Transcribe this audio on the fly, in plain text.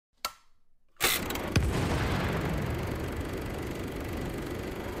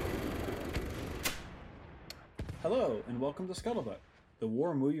Hello, and welcome to Scuttlebutt, the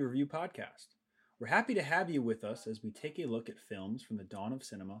War Movie Review Podcast. We're happy to have you with us as we take a look at films from the dawn of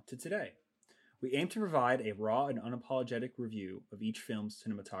cinema to today. We aim to provide a raw and unapologetic review of each film's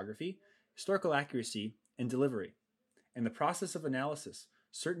cinematography, historical accuracy, and delivery. In the process of analysis,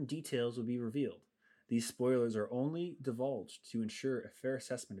 certain details will be revealed. These spoilers are only divulged to ensure a fair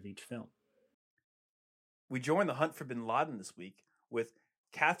assessment of each film. We join the hunt for bin Laden this week with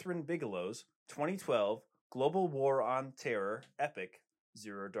Kathryn Bigelow's 2012 Global War on Terror epic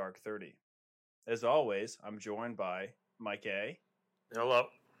Zero Dark 30. As always, I'm joined by Mike A. Hello.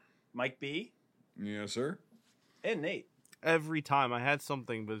 Mike B. Yes, sir. And Nate. Every time I had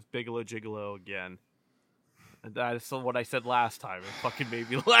something with Bigelow Gigolo again. And that is what I said last time. It fucking made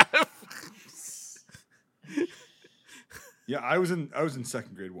me laugh. Yeah, I was in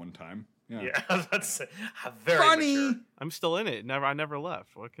second grade one time. Yeah, that's very funny. mature. I'm still in it. I never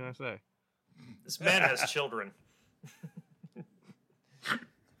left. What can I say? This man has children.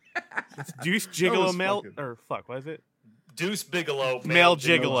 It's Deuce Gigolo was male fucking- or fuck, what is it? Deuce Bigelow. Male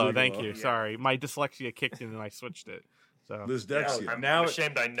Gigolo. Gigolo, thank you. Yeah. Sorry. My dyslexia kicked in and I switched it. So This Yeah, Dexia. I'm Now-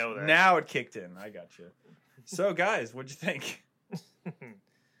 ashamed I know that. Now it kicked in. I got you. So, guys, what'd you think?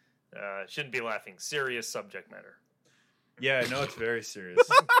 Shouldn't be laughing. Serious subject matter. Yeah, I know it's very serious.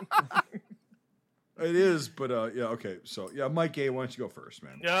 It is, but yeah, okay. So yeah, Mike A, why don't you go first,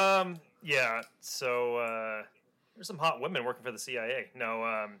 man? Yeah. So there's some hot women working for the CIA. No,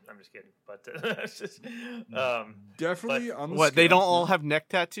 I'm just kidding. But it's just, Definitely but- on the what, they scale. don't all have neck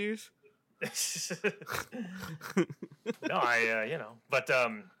tattoos? no, I but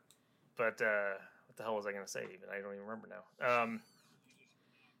what the hell was I gonna say? Even I don't even remember now.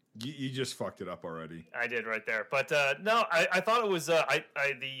 You just fucked it up already. I did right there, but no, I thought it was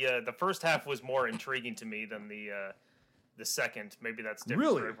the first half was more intriguing to me than the second. Maybe that's different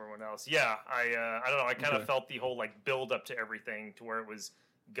Really? for everyone else. Yeah, I don't know. I kind of Okay. felt the whole like build up to everything to where it was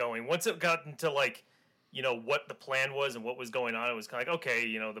going. Once it got into like what the plan was and what was going on, it was kind of like okay,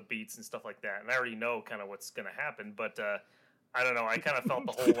 the beats and stuff like that, and I already know kind of what's going to happen. But I don't know. I kind of felt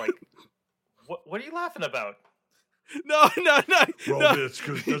the whole like, what are you laughing about? No. Bro, no. that's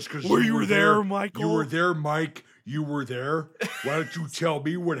because You were there, Michael. You were there, Mike. You were there. Why don't you tell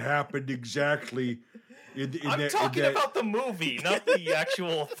me what happened exactly? I'm talking about the movie, not the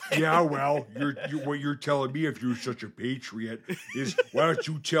actual thing. Yeah, well, what you're telling me, if you're such a patriot, is why don't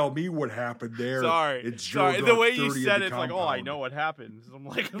you tell me what happened there? Sorry. It's Sorry. Zero The Dark way you 30 in said the it's like, oh, I compound. know what happens. I'm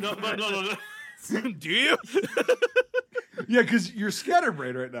like, No. do you? Yeah, because you're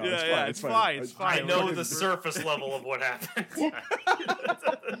scatterbrained right now. It's fine. It's fine. I know the surface level of what happened.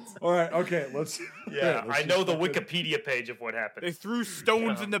 All right, okay, let's. Yeah, let's I know just the fucking- Wikipedia page of what They happened. threw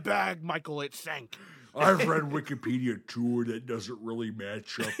stones in the bag, Michael. It sank. I've read Wikipedia too, and it doesn't really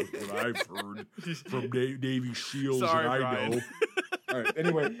match up with what I've heard from Navy SEALs, Sorry, and I Brian. know. All right,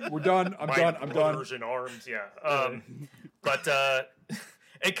 anyway, we're done. I'm My done. I'm done. brothers in arms, yeah. But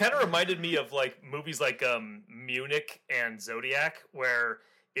it kind of reminded me of like movies like Munich and Zodiac, where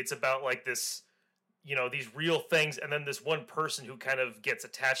it's about like this, these real things, and then this one person who kind of gets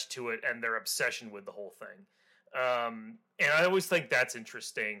attached to it and their obsession with the whole thing. And I always think that's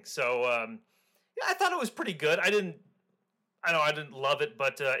interesting. So yeah, I thought it was pretty good. I didn't love it,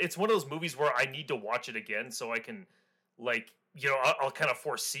 but it's one of those movies where I need to watch it again so I can, like, I'll kind of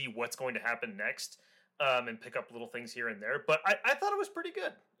foresee what's going to happen next, and pick up little things here and there. But I thought it was pretty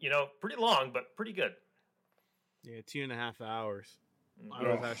good. Pretty long, but pretty good. Yeah, 2.5 hours. I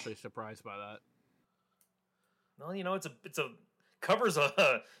Oh. was actually surprised by that. Well, it's a covers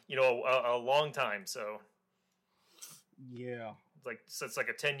a long time, so Yeah. it's like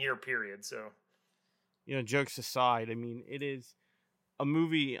a 10-year period. So Jokes aside, I mean, it is a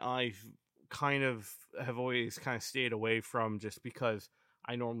movie I've have always kind of stayed away from just because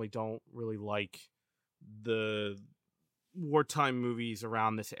I normally don't really like the wartime movies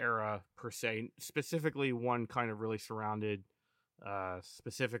around this era per se. Specifically, one kind of really surrounded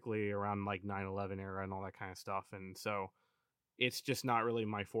specifically around like 9/11 era and all that kind of stuff. And so it's just not really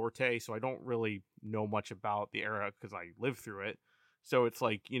my forte. So I don't really know much about the era because I lived through it. So it's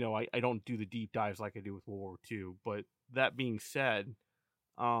like, I don't do the deep dives like I do with World War II. But that being said,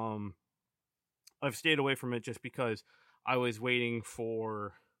 I've stayed away from it just because I was waiting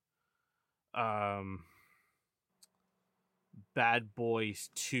for Bad Boys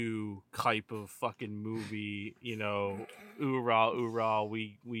 2 type of fucking movie, oorah, oorah,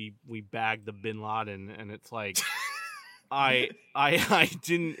 we bagged the Bin Laden, and it's like, I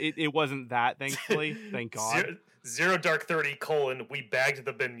didn't, it wasn't that, thankfully, thank God. Zero Dark 30, we bagged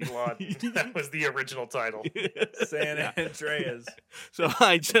the Bin Laden. That was the original title. San Andreas. So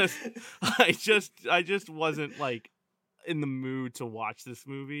I just wasn't like in the mood to watch this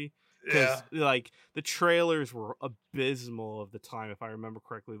movie. Because like the trailers were abysmal of the time, if I remember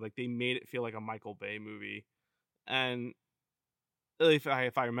correctly. Like they made it feel like a Michael Bay movie, and if I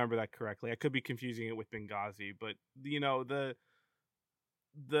remember that correctly, I could be confusing it with Benghazi. But you know the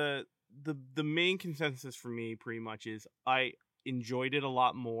main consensus for me pretty much is I enjoyed it a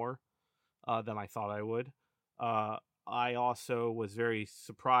lot more than I thought I would. I also was very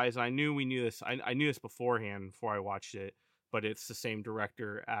surprised. I knew we knew this. I knew this beforehand before I watched it. But it's the same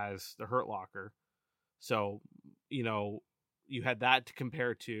director as The Hurt Locker. So, you know, you had that to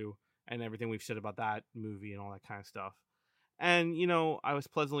compare to and everything we've said about that movie and all that kind of stuff. And, you know, I was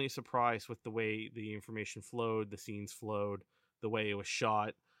pleasantly surprised with the way the information flowed, the scenes flowed, the way it was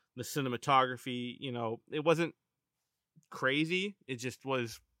shot, the cinematography. You know, it wasn't crazy. It just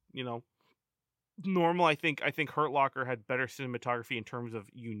was, you know, normal. I think Hurt Locker had better cinematography in terms of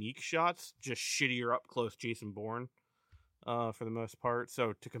unique shots, just shittier up close Jason Bourne. For the most part.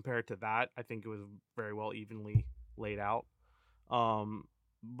 So to compare it to that, I think it was very well evenly laid out.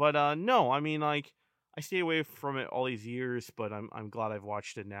 But no, I mean, like, I stayed away from it all these years, but I'm glad I've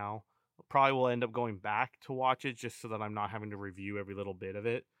watched it now. Probably will end up going back to watch it just so that I'm not having to review every little bit of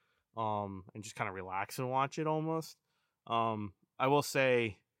it. And just kind of relax and watch it almost. I will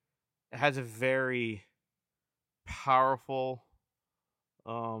say it has a very powerful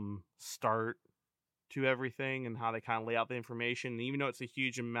start to everything and how they kind of lay out the information. And even though it's a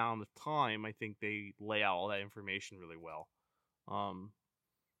huge amount of time, I think they lay out all that information really well.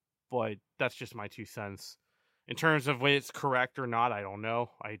 But that's just my 2 cents. In terms of whether it's correct or not, I don't know.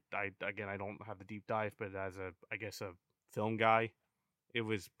 I don't have the deep dive, but as a film guy, it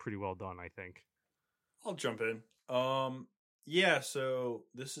was pretty well done, I think. I'll jump in. Yeah, so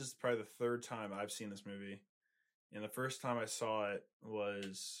this is probably the 3rd time I've seen this movie. And the first time I saw it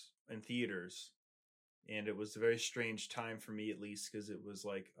was in theaters. And it was a very strange time for me, at least, because it was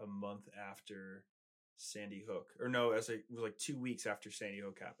like a month after Sandy Hook. Or no, it was like 2 weeks after Sandy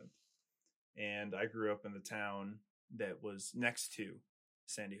Hook happened. And I grew up in the town that was next to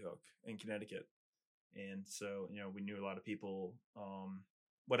Sandy Hook in Connecticut. And so, you know, we knew a lot of people, a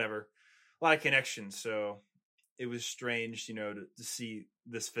lot of connections. So it was strange, you know, to see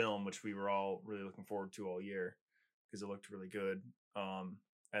this film, which we were all really looking forward to all year because it looked really good.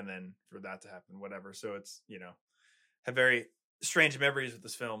 And then for that to happen, whatever. So it's, you know, have very strange memories with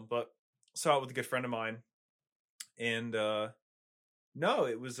this film, but saw it with a good friend of mine. And, no,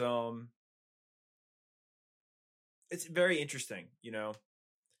 it was, it's very interesting, you know,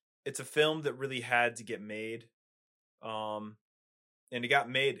 it's a film that really had to get made. And it got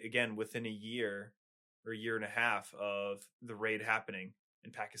made again within a year or a year and a half of the raid happening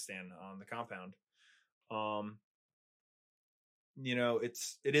in Pakistan on the compound. You know, it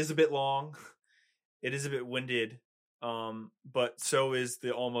is a bit long. It is a bit winded. But so is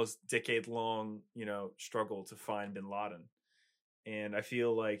the almost decade long, you know, struggle to find Bin Laden. And I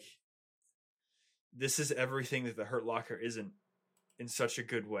feel like this is everything that The Hurt Locker isn't in such a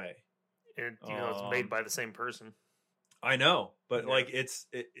good way. And you know, it's made by the same person. I know, but like it's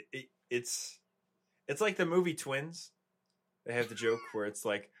like the movie Twins. They have the joke where it's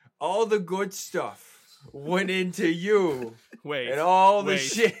like all the good stuff went into you. And all the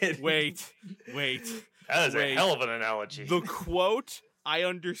shit. Wait. That is a hell of an analogy. The quote, I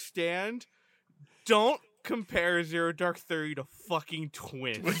understand. Don't compare Zero Dark 30 to fucking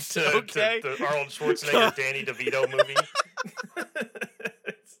Twins. Okay? To the Arnold Schwarzenegger, Danny DeVito movie.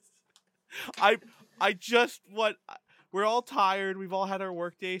 We're all tired. We've all had our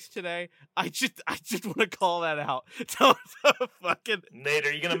work days today. I just want to call that out. Don't fucking Nate,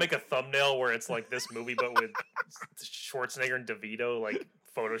 are you gonna make a thumbnail where it's like this movie but with Schwarzenegger and DeVito like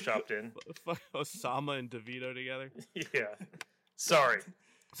photoshopped in? Fuck Osama and DeVito together. Yeah. Sorry.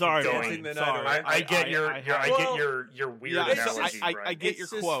 Sorry. I get your weird analogy. I get your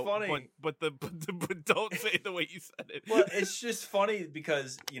quote, funny. but don't say it the way you said it. Well, it's just funny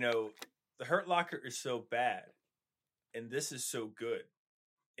because, you know, The Hurt Locker is so bad. And this is so good.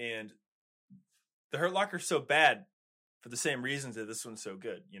 And The Hurt Locker is so bad for the same reasons that this one's so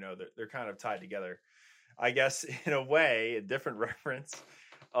good. You know, they're kind of tied together. I guess, in a way, a different reference,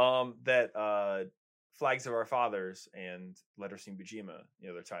 that Flags of Our Fathers and Letter Sing Bujima, you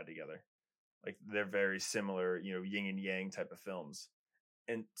know, they're tied together. Like, they're very similar, you know, yin and yang type of films.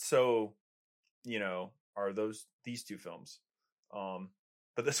 And so, you know, are these two films.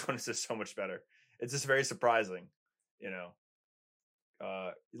 But this one is just so much better. It's just very surprising. You know,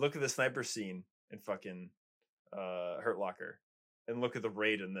 you look at the sniper scene in fucking Hurt Locker, and look at the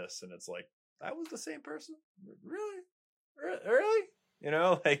raid in this, and it's like that was the same person, really? You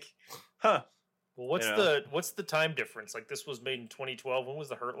know, like, huh? Well, what's the time difference? Like this was made in 2012. When was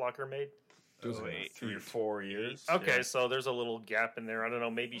the Hurt Locker made? Oh, 3 or 4 years. Okay, Yeah. so there's a little gap in there. I don't know.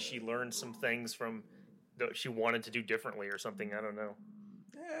 Maybe she learned some things from that she wanted to do differently or something. I don't know.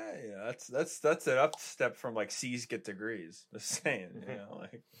 Yeah. That's an up step from like C's get degrees. Just saying, you know,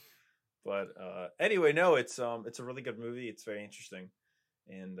 like. But anyway, no, it's a really good movie. It's very interesting,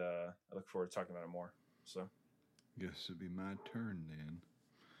 and I look forward to talking about it more. So, Guess it'd be my turn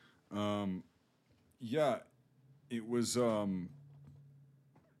then. Yeah, it was a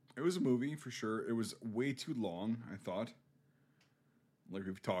movie for sure. It was way too long, I thought. Like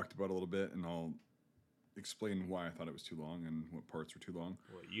we've talked about a little bit, and I'll explain why I thought it was too long and what parts were too long.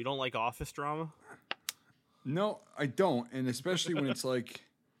 What, you don't like office drama? No, I don't, and especially when it's like,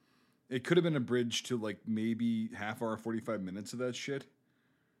 it could have been abridged to like maybe half hour, 45 minutes of that shit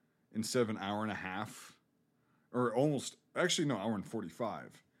instead of an hour and a half, or almost actually no, hour and 45.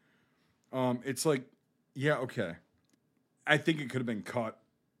 It's like, yeah, okay. I think it could have been cut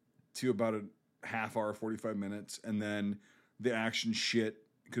to about a half hour, 45 minutes, and then the action shit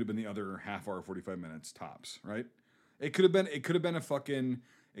could have been the other half hour, 45 minutes tops, right? It could have been a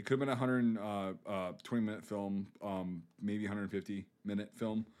 120-minute film, maybe 150-minute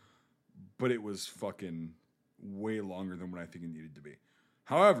film, but it was fucking way longer than what I think it needed to be.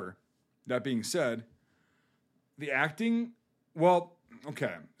 However, that being said, the acting, well,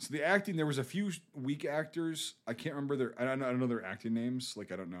 okay. So the acting, there was a few weak actors. I can't remember I don't know their acting names.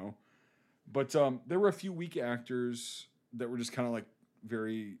 Like, I don't know. But there were a few weak actors that were just kind of like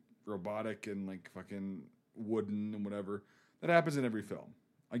very robotic and like fucking wooden and whatever. That happens in every film.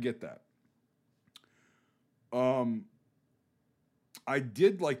 I get that. I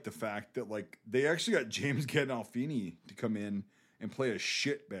did like the fact that like they actually got James Gandolfini to come in and play a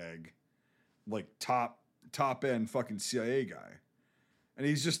shitbag, like top end fucking CIA guy. And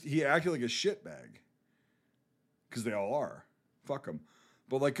he acted like a shitbag. Because they all are. Fuck them.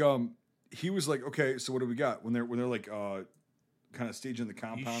 But like he was like, okay, so what do we got? When they're like kind of staging the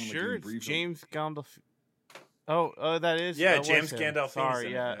compound, You like sure doing it's briefing. James Gandolfini? Oh, that is. Yeah, that was James him. Gandolfini's Sorry,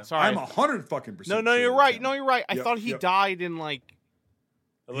 in it, yeah. yeah. Sorry. I'm 100% No, sure you're it's right. him. No, you're right. I Yep, thought he yep. died in like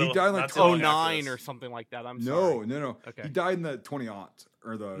He died like not too long after 09 this. or something like that. I'm sorry. No. Okay. He died in the 20-aught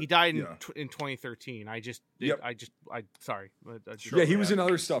or the. He died in yeah. in 2013. Yep. Sorry. Yeah, he was in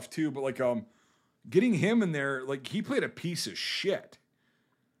other stuff too, but like getting him in there, like he played a piece of shit.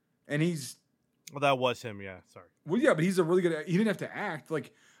 And he's Well, that was him. Yeah. Sorry. well, yeah, but he's a really good. He didn't have to act.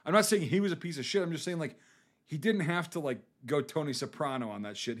 Like I'm not saying he was a piece of shit. I'm just saying like he didn't have to like go Tony Soprano on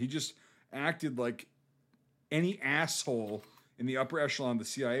that shit. He just acted like any asshole in the upper echelon of the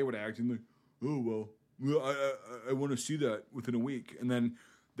CIA would act. And like, oh well, I want to see that within a week, and then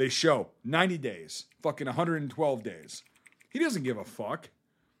they show 90 days, fucking 112 days. He doesn't give a fuck.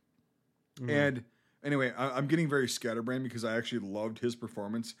 And anyway, I'm getting very scatterbrained because I actually loved his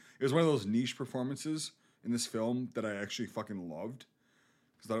performance. It was one of those niche performances in this film that I actually fucking loved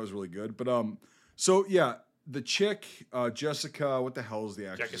because I thought it was really good. But so yeah, the chick, Jessica, what the hell is the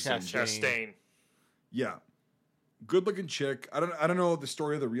actress' name? Chastain. Yeah, good looking chick. I don't know the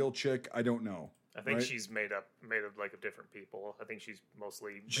story of the real chick. I don't know. I think right? she's made of like of different people. I think she's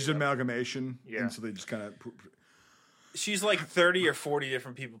mostly She's made an up. amalgamation. Yeah. And so they just kind of. She's like 30 or 40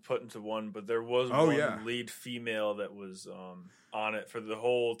 different people put into one, but there was one yeah. lead female that was on it for the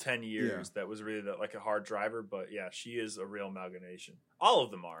whole 10 years. That was really like a hard driver, but yeah, she is a real amalgamation. All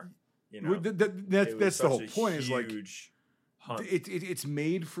of them are. You know, That's the whole point. Is like hunt. it's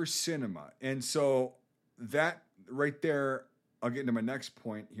made for cinema, and so that right there, I'll get into my next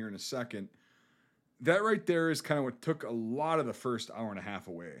point here in a second. That right there is kind of what took a lot of the first hour and a half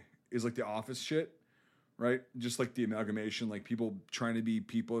away. Is like the Office shit, right? Just like the amalgamation, like people trying to be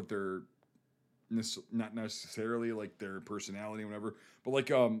people that they're not necessarily like their personality, or whatever. But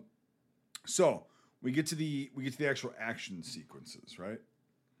like so we get to the actual action sequences, right?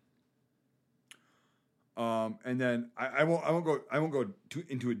 And then I won't go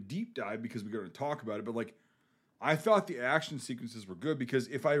into a deep dive because we're going to talk about it. But like, I thought the action sequences were good because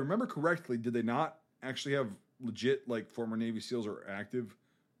if I remember correctly, did they not actually have legit like former Navy SEALs or active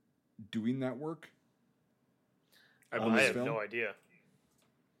doing that work? I have no idea.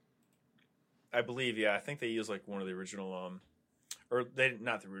 I believe, yeah. I think they used like one of the original, or they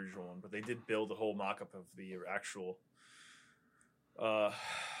not the original one, but they did build a whole mock-up of the actual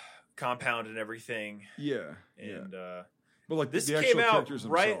compound and everything. Yeah, and but like this the came actual out characters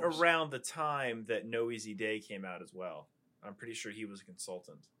right themselves. around the time that No Easy Day came out as well. I'm pretty sure he was a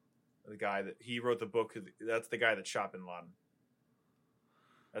consultant. The guy that he wrote the book. That's the guy that shot Bin Laden.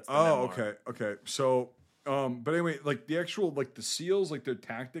 That's the Oh, memoir. okay. So, but anyway, like the actual like the SEALs, like their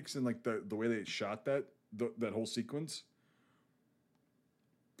tactics and like the way they shot that whole sequence,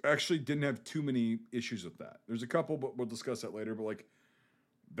 actually didn't have too many issues with that. There's a couple, but we'll discuss that later. But like,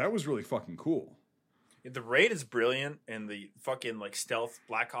 that was really fucking cool. The raid is brilliant, and the fucking like stealth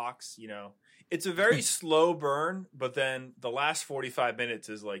Blackhawks. You know, it's a very slow burn, but then the last 45 minutes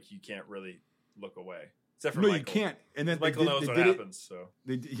is like you can't really look away. Except for No, Michael. you can't. And then Michael knows what happens. So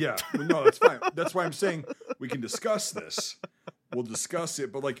Yeah, well, no, that's fine. That's why I'm saying we can discuss this. We'll discuss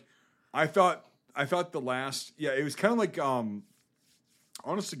it. But like, I thought the last, it was kind of like,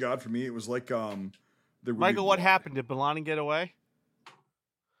 honest to God, for me, it was like the Michael, what happened? Did Bin Laden get away?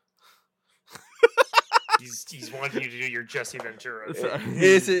 He's wanting you to do your Jesse Ventura.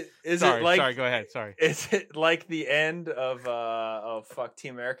 is it like? Sorry, go ahead. Sorry. Is it like the end of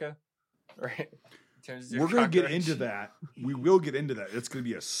Team America? Right. We're gonna get into that. We will get into that. It's gonna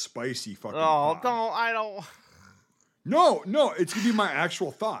be a spicy fucking. Oh, pod. I don't. No, it's gonna be my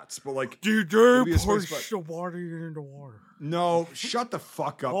actual thoughts. But like, Did it'll they be a spicy push the water in the water? No, shut the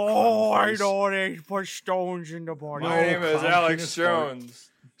fuck up. Oh, I clownface. know they put stones in the water. My name is Clown Alex King is fart. Jones.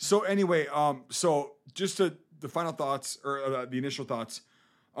 So anyway, so just the final thoughts or the initial thoughts.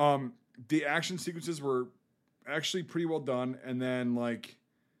 The action sequences were actually pretty well done, and then like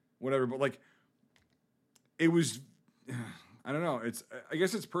whatever, but like it was. I don't know. I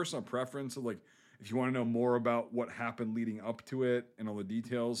guess it's personal preference. So like, if you want to know more about what happened leading up to it and all the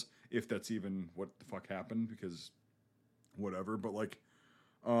details, if that's even what the fuck happened, because whatever. But like,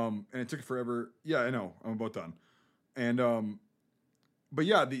 and it took forever. Yeah, I know. I'm about done. And but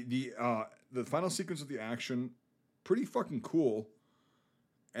yeah, the final sequence of the action, pretty fucking cool.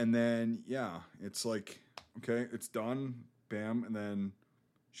 And then it's like, okay, it's done, bam, and then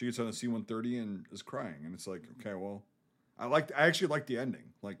she gets on a C-130 and is crying, and it's like, okay, well, I actually liked the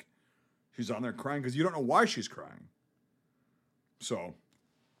ending. Like, she's on there crying because you don't know why she's crying. So,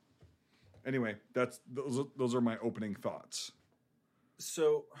 anyway, those are my opening thoughts.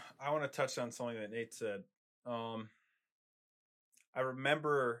 So I want to touch on something that Nate said. I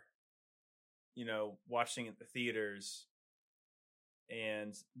remember, watching it in the theaters,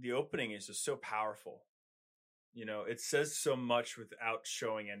 and the opening is just so powerful. It says so much without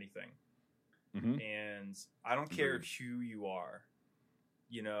showing anything. Mm-hmm. And I don't care who you are,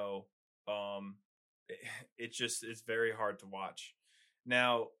 it's very hard to watch.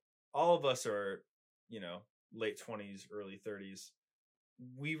 Now, all of us are, late 20s, early 30s.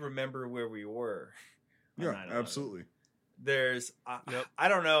 We remember where we were. on Yeah, 9/11. absolutely. There's, I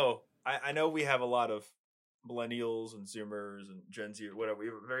don't know. I know we have a lot of millennials and Zoomers and Gen Z or whatever. We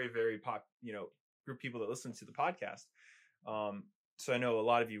have a very, very group of people that listen to the podcast. So I know a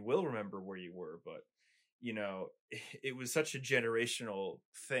lot of you will remember where you were, but it was such a generational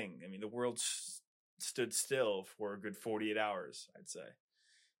thing. I mean, the world stood still for a good 48 hours, I'd say.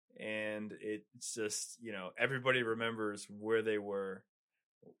 And it's just, everybody remembers where they were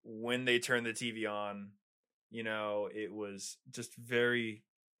when they turned the TV on. It was just very,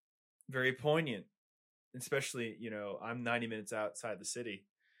 very poignant, especially, I'm 90 minutes outside the city.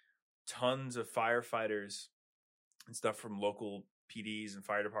 Tons of firefighters and stuff from local PDs and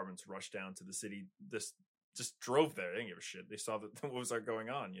fire departments rushed down to the city. This just drove there. They didn't give a shit. They saw what was going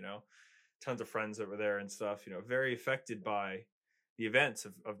on, tons of friends that were there and stuff, very affected by the events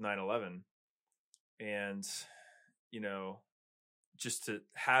of 9/11. And, just to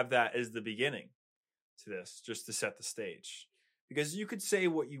have that as the beginning to this, just to set the stage, because you could say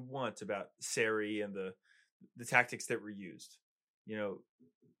what you want about Sari and the tactics that were used,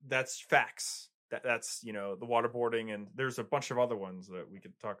 that's facts. That's the waterboarding, and there's a bunch of other ones that we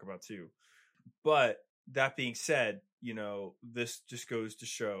could talk about too. But that being said, this just goes to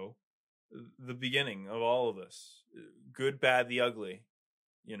show the beginning of all of this. Good, bad, the ugly.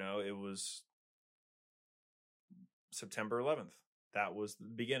 It was September 11th. That was the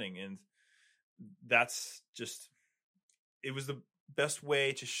beginning, and that's just, it was the best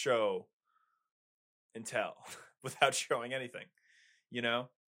way to show and tell without showing anything.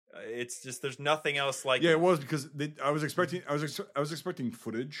 It's just, there's nothing else like it was, because I was expecting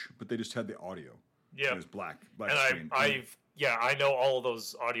footage, but they just had the audio. Yeah, so it was black and screen. I know all of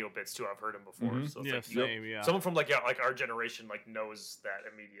those audio bits too. I've heard them before. Mm-hmm. So Yeah, same. Yeah. Someone from like our generation knows that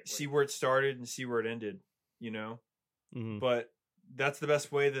immediately. See where it started and see where it ended. Mm-hmm. But that's the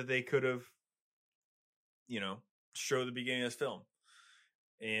best way that they could have, show the beginning of this film.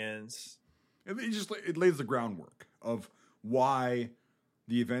 And it lays the groundwork of why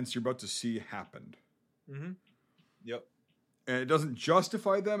the events you're about to see happened. Mm-hmm. Yep. And it doesn't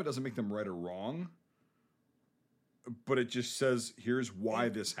justify them. It doesn't make them right or wrong. But it just says, here's why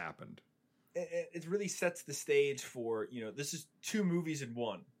this happened. It really sets the stage for, this is 2 movies in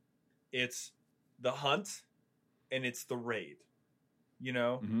one. It's The Hunt and it's The Raid.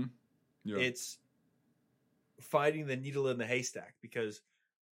 Mm-hmm. Yeah. It's finding the needle in the haystack because,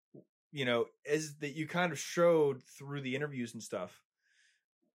 as that you kind of showed through the interviews and stuff,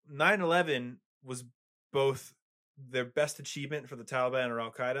 9/11 was both their best achievement for the Taliban or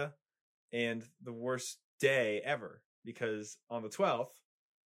Al Qaeda and the worst day ever, because on the 12th,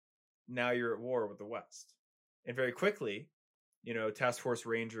 now you're at war with the West. And very quickly, Task Force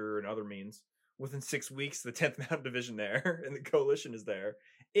Ranger and other means, within 6 weeks, the 10th Mountain Division there and the coalition is there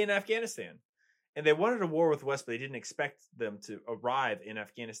in Afghanistan. And they wanted a war with the West, but they didn't expect them to arrive in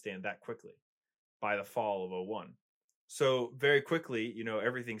Afghanistan that quickly by the fall of 01. So very quickly,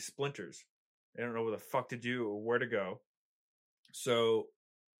 everything splinters. They don't know what the fuck to do or where to go. So,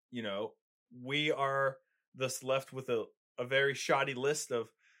 we are thus left with a very shoddy list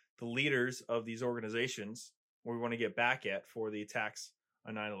of the leaders of these organizations where we want to get back at for the attacks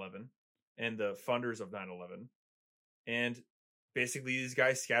on 9/11 and the funders of 9/11. And basically these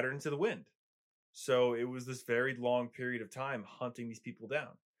guys scattered into the wind. So it was this very long period of time hunting these people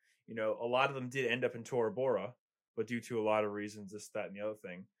down. A lot of them did end up in Tora Bora, but due to a lot of reasons, this, that, and the other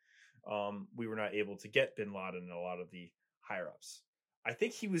thing, we were not able to get bin Laden and a lot of the higher ups. I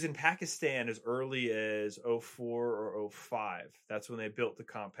think he was in Pakistan as early as 04 or 05. That's when they built the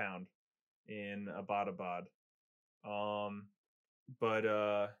compound in Abbottabad. But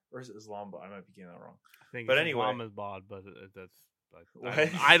or is it Islamabad? I might be getting that wrong. I think but it's anyway, Islamabad, but that's.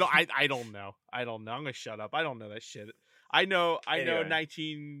 I don't know. I'm gonna shut up. I don't know that shit. I know Anyway.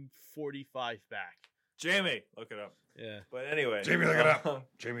 1945 back. Jamie, look it up. Yeah. But anyway, Jamie, look it up.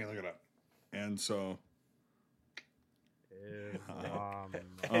 Jamie, look it up. And so,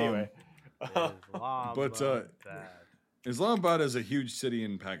 anyway, Islamabad is a huge city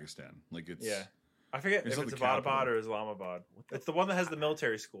in Pakistan. Like it's I forget it's if not it's the Abbottabad capital. or Islamabad. It's the one that has the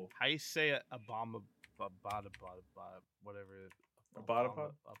military school. How you say it? Abbottabad, whatever.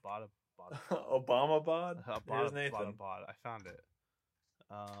 Abbottabad? Abbottabad. Obamabad. Here's Nathan. Abbottabad. I found it.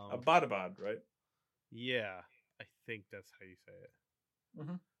 Abbottabad, right? Yeah, I think that's how you say it.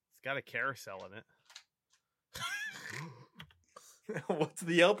 Mhm. It's got a carousel in it. What's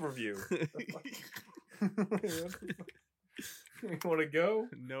the Yelp review? You want to go?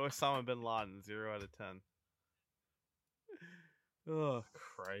 No Osama bin Laden, 0 out of 10. Oh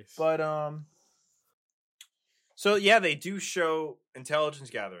Christ! But so yeah, they do show intelligence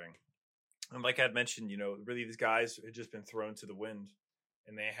gathering, and like I'd mentioned, really these guys had just been thrown to the wind,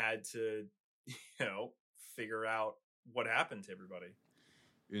 and they had to, figure out what happened to everybody.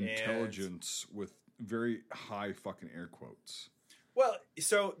 intelligence with very high fucking air quotes. Well,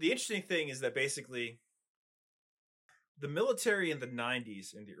 so the interesting thing is that basically the military in the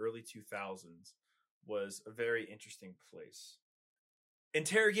 90s and the early 2000s was a very interesting place.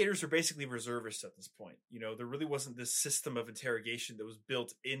 Interrogators were basically reservists at this point. There really wasn't this system of interrogation that was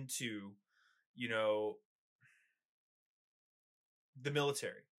built into, the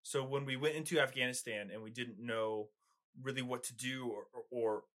military. So when we went into Afghanistan and we didn't know really what to do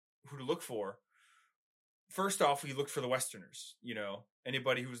or who to look for, first off, we looked for the Westerners,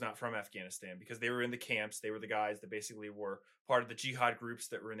 anybody who was not from Afghanistan, because they were in the camps. They were the guys that basically were part of the jihad groups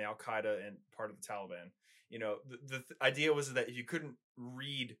that were in the Al Qaeda and part of the Taliban. The idea was that if you couldn't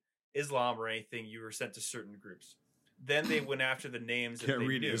read Islam or anything, you were sent to certain groups. Then they went after the names. Can't that they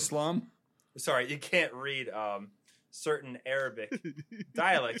read knew. Islam? Sorry, you can't read certain Arabic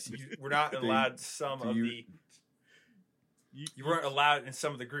dialects. You were not allowed you weren't allowed in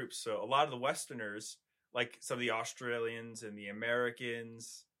some of the groups. So a lot of the Westerners, like some of the Australians and the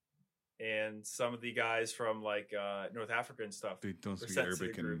Americans and some of the guys from like North Africa and stuff. They don't were speak sent to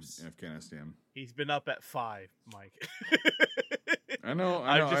Arabic the in groups. Afghanistan. He's been up at 5, Mike. I know.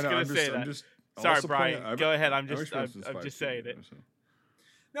 I'm just gonna say that. Sorry, Brian. Go ahead. I'm just saying it.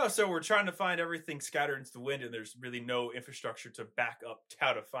 No, so we're trying to find everything scattered into the wind, and there's really no infrastructure to back up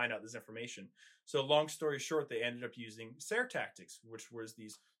how to find out this information. So long story short, they ended up using SARE tactics, which was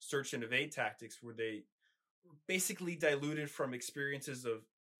these search and evade tactics, where they basically diluted from experiences of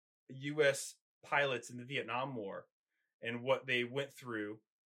U.S. pilots in the Vietnam War and what they went through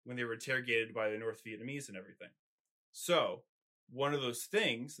when they were interrogated by the North Vietnamese and everything. So one of those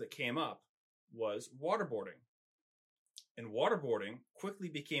things that came up was waterboarding. And waterboarding quickly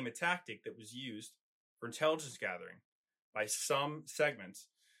became a tactic that was used for intelligence gathering by some segments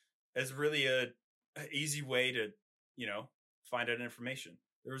as really a easy way to, find out information.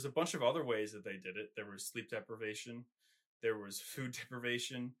 There was a bunch of other ways that they did it. There was sleep deprivation. there was food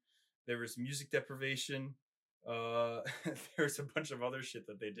deprivation, there was music deprivation. There's a bunch of other shit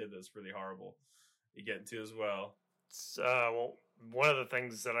that they did that's really horrible. You get into as well. Well, one of the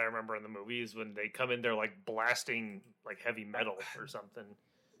things that I remember in the movie is when they come in there like blasting like heavy metal or something.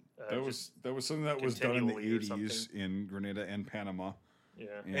 That was something that was done in the continually or 80s something. in Grenada and Panama. Yeah.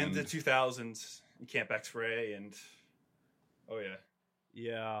 And the 2000s, Camp X-Ray, and oh yeah.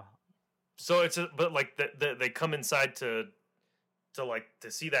 Yeah. So but like they come inside to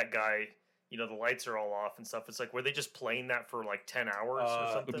see that guy. You know, the lights are all off and stuff. It's like, were they just playing that for like 10 hours or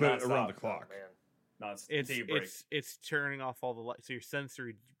something? They put it around the Nonstop. clock. Man. Until you break. It's turning off all the lights, so you're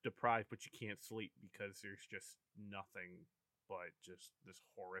sensory deprived, but you can't sleep because there's just nothing but just this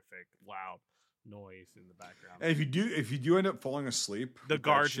horrific loud noise in the background. And if you do end up falling asleep, The with that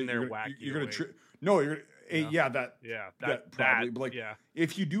guards shit, in there you're gonna, whack you're you gonna away. trip. No, you're gonna, Yeah. that Yeah, that probably. But like, yeah,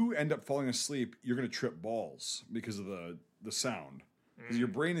 if you do end up falling asleep, you're gonna trip balls because of the sound. Because your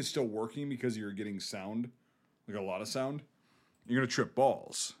brain is still working because you're getting sound, like a lot of sound. You're gonna trip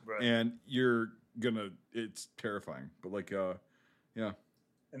balls, Right. and it's terrifying. But like, yeah,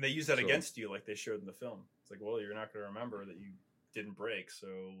 And they use that So- against you, like they showed in the film. It's like, well, you're not going to remember that you didn't break,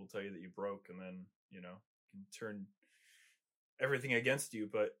 so we'll tell you that you broke, and then you can turn everything against you.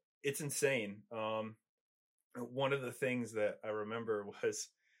 But it's insane. One of the things that I remember was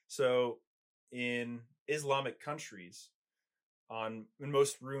in Islamic countries, in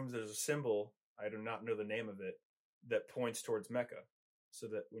most rooms there's a symbol. I do not know the name of it, that points towards Mecca, so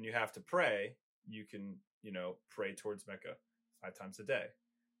that when you have to pray, you can pray towards Mecca 5 times a day.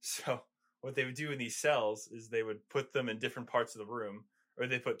 So what they would do in these cells is they would put them in different parts of the room, or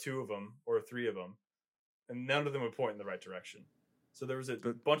they put 2 of them or 3 of them, and none of them would point in the right direction. So there was a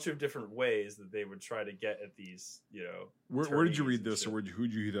bunch of different ways that they would try to get at these, Where did you attorneys read and this, shit. or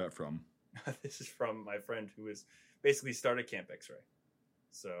who'd you hear that from? This is from my friend who was basically started Camp X-Ray.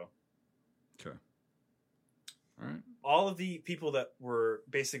 So Okay, all right. all of the people that were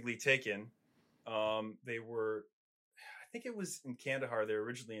basically taken, they were, I think it was in Kandahar they were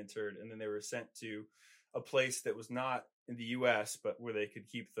originally interred, and then they were sent to a place that was not in the U.S., but where they could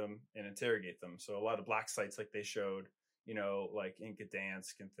keep them and interrogate them. So a lot of black sites, like they showed, like in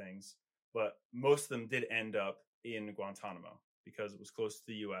Gdansk and things. But most of them did end up in Guantanamo because it was close to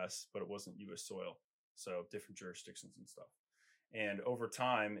the U.S., but it wasn't U.S. soil. So different jurisdictions and stuff. And over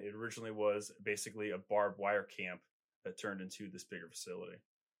time, it originally was basically a barbed wire camp that turned into this bigger facility.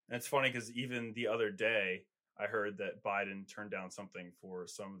 And it's funny because even the other day, I heard that Biden turned down something for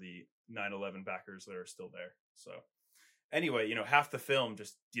some of the 9/11 backers that are still there. So anyway, half the film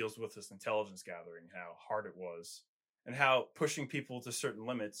just deals with this intelligence gathering, how hard it was, and how pushing people to certain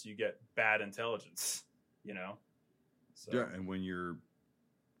limits, you get bad intelligence, So, Yeah, and when you're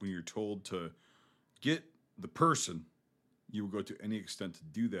told to get the person, you will go to any extent to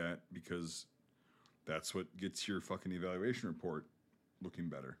do that because that's what gets your fucking evaluation report looking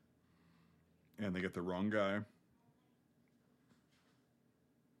better. And they get the wrong guy,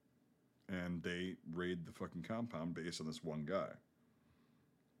 and they raid the fucking compound based on this one guy.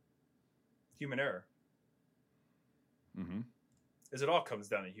 human error. Mm-hmm. As it all comes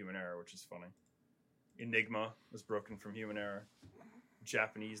down to human error, which is funny. Enigma was broken from human error.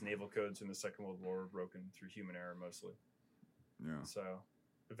 Japanese naval codes in the Second World War were broken through human error mostly. Yeah. So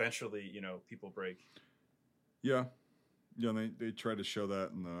eventually, people break. Yeah. Yeah, and they try to show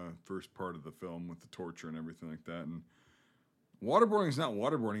that in the first part of the film with the torture and everything like that. And waterboarding is not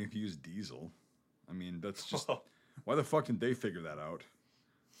waterboarding if you use diesel. I mean, that's just... Why the fuck didn't they figure that out?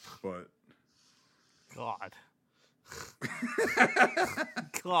 But... God.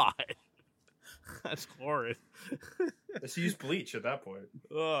 God. That's horrid. Let's use bleach at that point.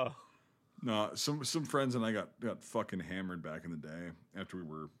 Ugh. No, some friends and I got fucking hammered back in the day after we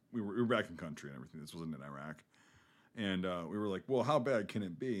were back in country and everything. This wasn't in Iraq. And we were like, well, how bad can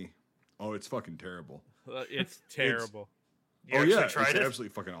it be? Oh, it's fucking terrible. It's terrible. You Oh actually yeah, tried it's it?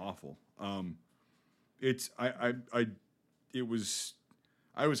 absolutely fucking awful. I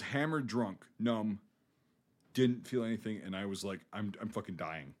was hammered, drunk, numb, didn't feel anything, and I was like, I'm fucking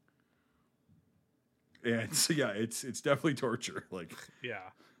dying. And so yeah, it's definitely torture. Like, Yeah.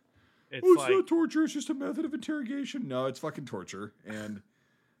 It's oh, it's like not torture. It's just a method of interrogation. No, it's fucking torture, and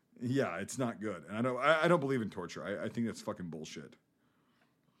yeah, it's not good. And I don't believe in torture. I think that's fucking bullshit.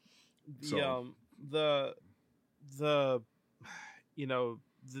 the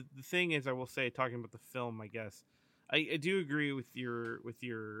thing is, I will say, talking about the film, I guess I do agree with your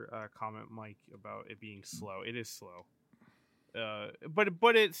comment, Mike, about it being slow. It is slow, but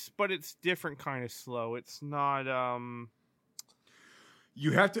it's different kind of slow. It's not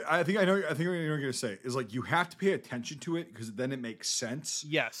You have to. I think what you're going to say is like you have to pay attention to it because then it makes sense.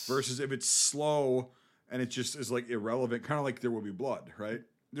 Yes. Versus if it's slow and it just is like irrelevant, kind of like There Will Be Blood, right?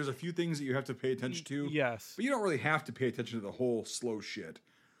 There's a few things that you have to pay attention to. Yes. But you don't really have to pay attention to the whole slow shit.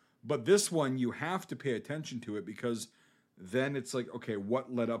 But this one, you have to pay attention to it because then it's like, okay,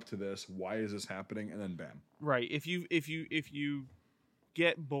 what led up to this? Why is this happening? And then bam. Right. If you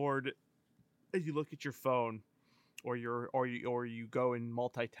get bored, if you look at your phone, or you go and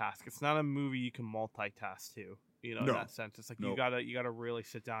multitask, it's not a movie you can multitask to. You know, No. in that sense, it's like Nope. you gotta really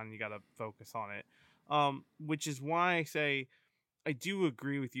sit down and you gotta focus on it. Which is why I say I do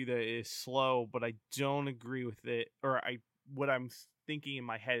agree with you that it is slow, but I don't agree with it. What I'm thinking in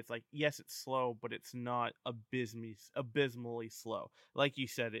my head is like, yes, it's slow, but it's not abysmally slow. Like you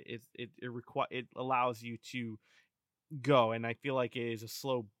said, it allows you to go, and I feel like it is a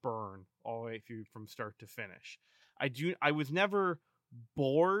slow burn all the way through from start to finish. I was never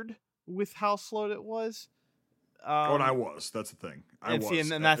bored with how slow it was. And I was. That's the thing. I and was. see,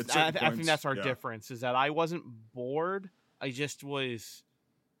 and then At that's certain I think points, that's our yeah. difference, is that I wasn't bored. I just was,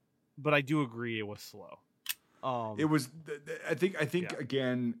 but I do agree it was slow. It was. I think. Yeah.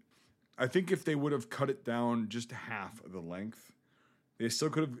 Again, I think if they would have cut it down just half of the length, they still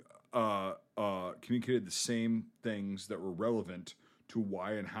could have communicated the same things that were relevant to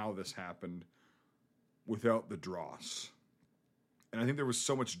why and how this happened without the dross. And I think there was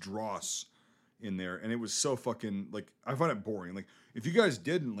so much dross in there, and it was so fucking like I find it boring. Like if you guys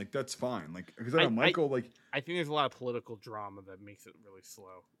didn't, like that's fine. Like because I know Michael, like I think there's a lot of political drama that makes it really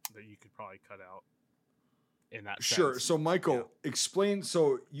slow that you could probably cut out. In that sure. sense. So Michael, explain.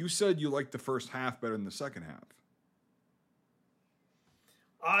 So you said you liked the first half better than the second half.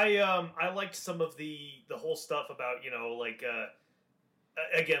 I liked some of the whole stuff about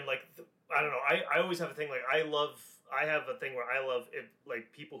again I don't know, I always have a thing like I have a thing where I love it,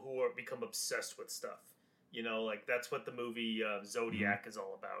 like people who become obsessed with stuff, like that's what the movie Zodiac is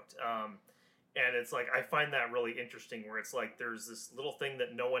all about, and it's like I find that really interesting where it's like there's this little thing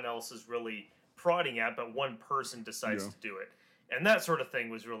that no one else is really prodding at, but one person decides to do it, and that sort of thing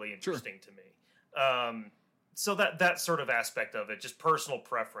was really interesting to me. So that sort of aspect of it, just personal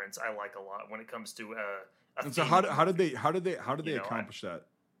preference, I like a lot when it comes to a And so how did they accomplish that,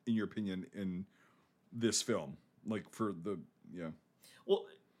 in your opinion, in this film? Like for the well,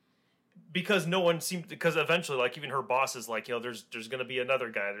 because no one seemed, because eventually, like even her boss is like, there's going to be another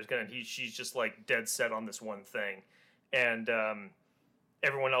guy. She's just like dead set on this one thing, and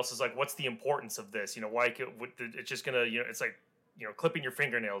everyone else is like, what's the importance of this? Why it's just gonna, it's like, clipping your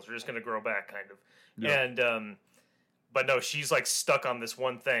fingernails are just gonna grow back, kind of. Yeah. And but no, she's like stuck on this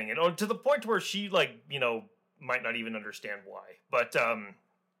one thing, and to the point where she like might not even understand why. But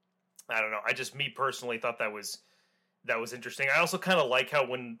I don't know. Me personally thought that was interesting. I also kind of like how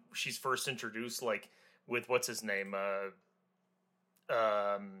when she's first introduced, like with what's his name,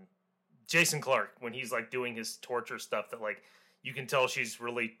 Jason Clarke, when he's like doing his torture stuff, that like you can tell she's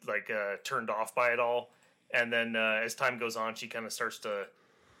really like turned off by it all. And then as time goes on, she kind of starts to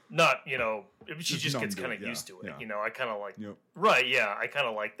not, she just gets kind of used to it. Yeah. I kind of like, Yep. right. Yeah. I kind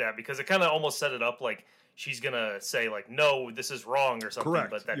of like that because it kind of almost set it up like she's going to say like, no, this is wrong or something,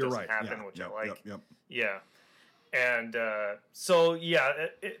 Correct. but that You're doesn't right. happen, Yeah. which Yep. I like. Yep. Yeah. And so, yeah,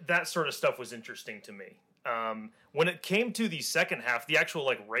 that sort of stuff was interesting to me. When it came to the second half, the actual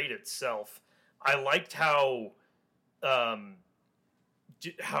like raid itself, I liked how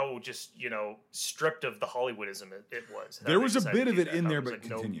just stripped of the Hollywoodism it was. There was a How they bit of decided it to do in that. there, How but there was,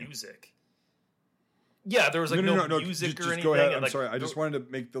 like, continue. no music. Yeah, there was like no music just or go anything. ahead. I'm and, sorry. I just wanted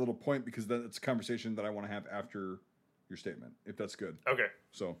to make the little point because that's a conversation that I want to have after your statement, if that's good. Okay.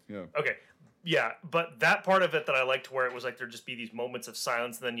 So yeah. Okay. Yeah, but that part of it that I liked, where it was like there'd just be these moments of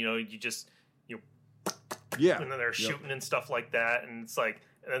silence, and then you just Yeah. and then they're shooting and stuff like that, and it's like,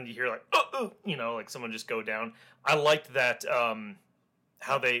 and then you hear like like someone just go down. I liked that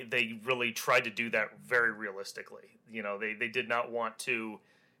how they really tried to do that very realistically. They did not want to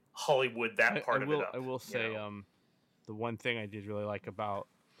Hollywood that part of it up. I will say the one thing I did really like about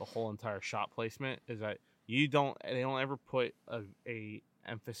the whole entire shot placement is that they don't ever put a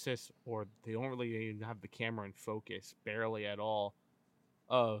emphasis, or they don't really even have the camera in focus barely at all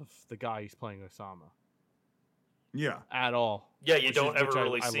of the guy who's playing Osama Yeah. at all. Yeah, you which don't is- ever which I-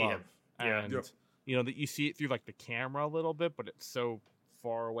 really I see love. him. Yeah. And Yep. that you see it through like the camera a little bit, but it's so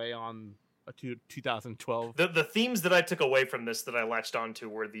far away on a 2012. The themes that I took away from this that I latched onto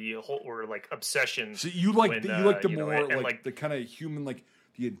were like obsession. So you like when, you like the know, more and, like the kind of human, like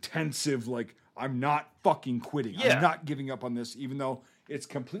the intensive, like I'm not fucking quitting. Yeah. I'm not giving up on this, even though it's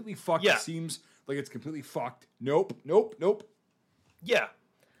completely fucked. Yeah. It seems like it's completely fucked. Nope. Yeah.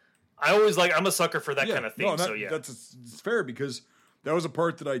 I'm a sucker for that kind of thing. That's it's fair because that was a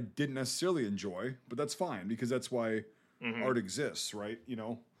part that I didn't necessarily enjoy, but that's fine because that's why art exists, right?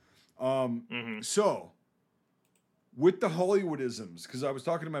 So with the Hollywoodisms, because I was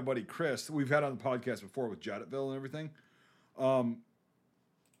talking to my buddy Chris, we've had on the podcast before with Jadetville and everything.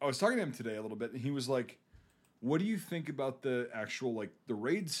 I was talking to him today a little bit, and he was like, "What do you think about the actual like the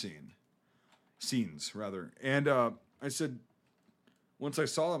raid scenes rather?" And I said, once I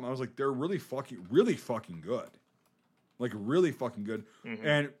saw them, I was like, "They're really fucking good, like really fucking good."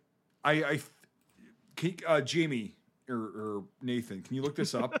 And Jamie or Nathan, can you look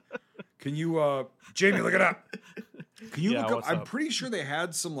this up? Can you, Jamie, look it up? Can you look up? I'm pretty sure they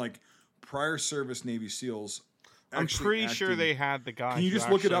had some like prior service Navy SEALs. I'm pretty sure they had the guys. Can you just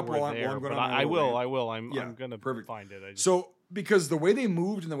look it up while I'm going on? I will. I'm going to find it. So, because the way they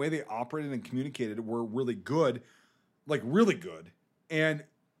moved and the way they operated and communicated were really good, like really good. And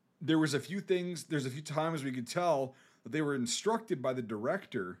there's a few times we could tell that they were instructed by the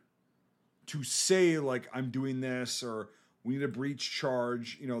director to say, like, I'm doing this, or we need a breach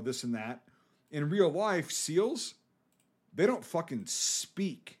charge, this and that. In real life, SEALs, they don't fucking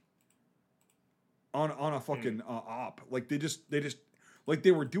speak on a fucking op. Like they just like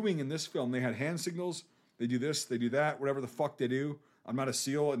they were doing in this film. They had hand signals. They do this, they do that, whatever the fuck they do. I'm not a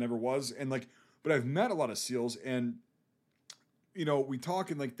SEAL. It never was. And like, but I've met a lot of SEALs, and we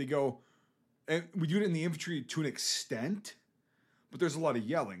talk and like they go, and we do it in the infantry to an extent, but there's a lot of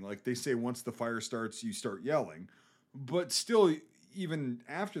yelling. Like they say, once the fire starts, you start yelling. But still, even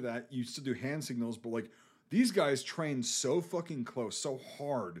after that, you still do hand signals. But like these guys train so fucking close, so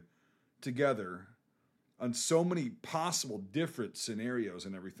hard together on so many possible different scenarios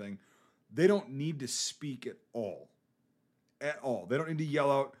and everything. They don't need to speak at all. At all. They don't need to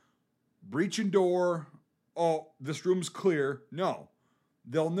yell out, breaching door, oh, this room's clear. No.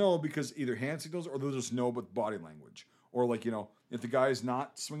 They'll know because either hand signals or they'll just know with body language. Or like, if the guy's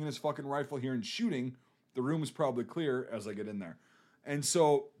not swinging his fucking rifle here and shooting, the room is probably clear as I get in there. And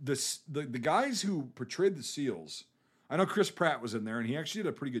so the guys who portrayed the SEALs, I know Chris Pratt was in there and he actually did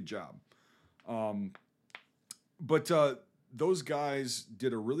a pretty good job. But those guys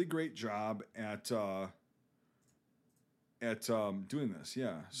did a really great job at doing this.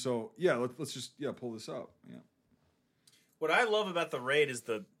 Yeah. So yeah, let's just pull this up. Yeah. What I love about the raid is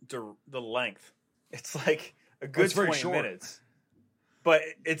the length. It's like a good 20 minutes. But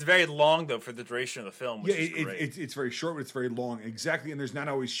it's very long though for the duration of the film. Which is great. It's very short, but it's very long. Exactly, and there's not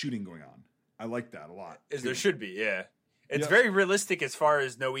always shooting going on. I like that a lot. As there should be, yeah. It's very realistic as far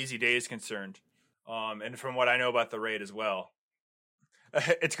as No Easy Day is concerned. And from what I know about the raid as well.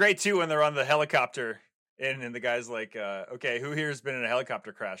 It's great too when they're on the helicopter and the guy's like, okay, who here has been in a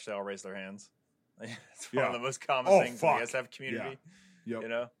helicopter crash? They all raise their hands. It's one of the most common things in the SF community.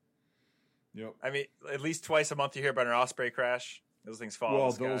 Yeah. Yep. I mean, at least twice a month you hear about an Osprey crash. Those things fall.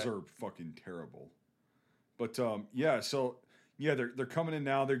 Well, those are fucking terrible. But they're coming in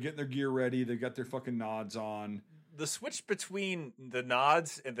now. They're getting their gear ready. They got their fucking nods on. The switch between the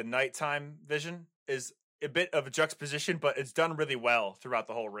nods and the nighttime vision is a bit of a juxtaposition, but it's done really well throughout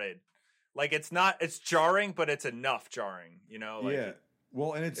the whole raid. Like it's jarring, but it's enough jarring,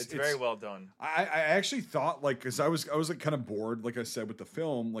 Well, and it's very well done. I actually thought because I was like kind of bored, like I said, with the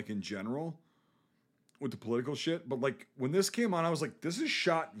film, like in general, with the political shit. But like when this came on, I was like, this is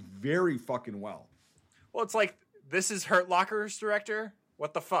shot very fucking well. Well, it's like this is Hurt Locker's director.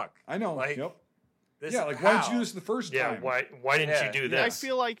 What the fuck? I know. Like, yep. Why didn't you do this the first time? Why didn't you do this? I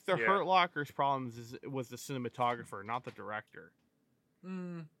feel like the Hurt Locker's problems was the cinematographer, not the director.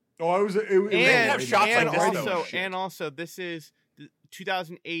 Oh, and also, this is the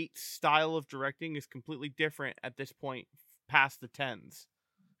 2008 style of directing is completely different at this point, past the 10s.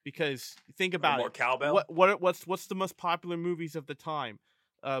 Because think about more it. Cowbell? What's the most popular movies of the time?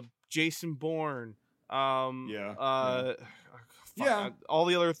 Jason Bourne. All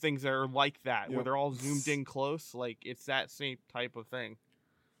the other things that are like that, where they're all zoomed in close. Like it's that same type of thing.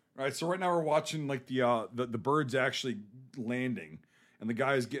 All right, so right now we're watching like the birds actually landing, and the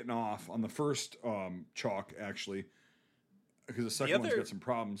guy's getting off on the first chalk actually, because the second one's got some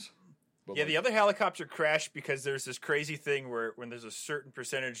problems. But the other helicopter crashed because there's this crazy thing where when there's a certain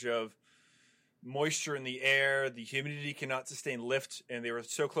percentage of moisture in the air, the humidity cannot sustain lift, and they were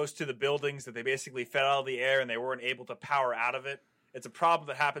so close to the buildings that they basically fell out of the air and they weren't able to power out of it. It's a problem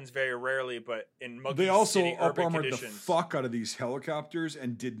that happens very rarely, but in they also up-armored the fuck out of these helicopters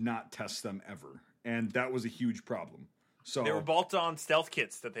and did not test them ever, and that was a huge problem. So they were bolt-on stealth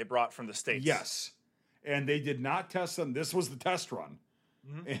kits that they brought from the States. Yes, and they did not test them. This was the test run,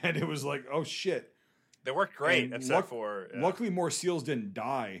 and it was like, oh shit. They worked great, And except for luckily more SEALs didn't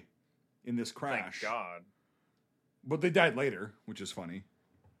die in this thank crash. God. But they died later, which is funny.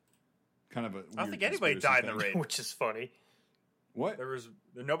 Kind of a. I don't weird think anybody conspiracy died in the thing. raid. Which is funny. What?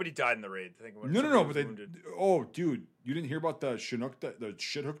 Nobody died in the raid. I think No. somebody But was they. wounded. Oh, dude, you didn't hear about the Chinook, the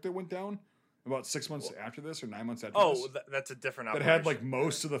shit hook that went down about 6 months after this, or 9 months after this. That's a different That operation. had like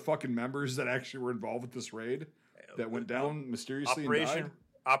most of the fucking members that actually were involved with this raid that went down mysteriously and died.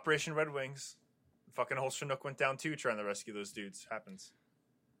 Operation Red Wings. Fucking whole Chinook went down too, trying to rescue those dudes. Happens.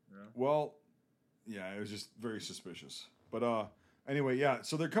 You know? Well, yeah, it was just very suspicious. But anyway, yeah.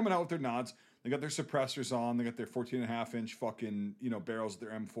 So they're coming out with their nods. They got their suppressors on. They got their 14.5-inch fucking barrels, their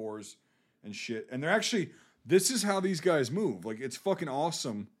M4s and shit. And they're actually, this is how these guys move. Like, it's fucking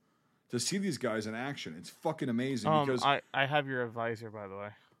awesome to see these guys in action. It's fucking amazing because I have your advisor, by the way.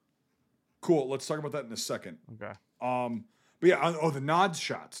 cool. Let's talk about that in a second. Okay. But yeah, the nod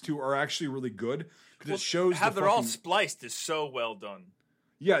shots too are actually really good because it shows how the they're all fucking- spliced is so well done.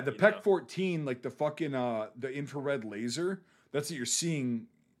 Yeah, the you PEC know. 14, like the fucking the infrared laser. That's what you're seeing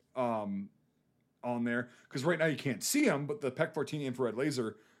on there because right now you can't see them, but the PEC 14 infrared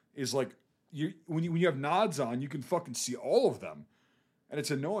laser is like when you have nods on, you can fucking see all of them, and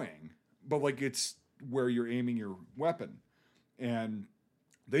it's annoying. But like it's where you're aiming your weapon, and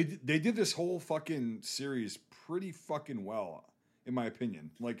they did this whole fucking series pretty fucking well, in my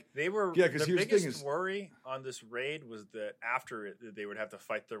opinion. Like They were Yeah, 'cause the here's the biggest thing is- worry on this raid was that after it, they would have to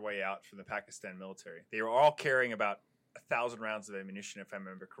fight their way out from the Pakistan military. They were all carrying about 1,000 rounds of ammunition, if I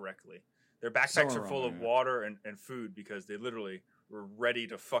remember correctly. Their backpacks Somewhere are full around of there, yeah. water and food because they literally were ready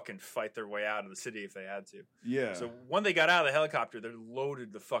to fucking fight their way out of the city if they had to. yeah, So when they got out of the helicopter, they're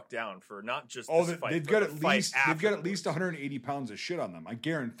loaded the fuck down for not just oh, this fight, they've but got the at fight least they've got at least afterwards. 180 pounds of shit on them. I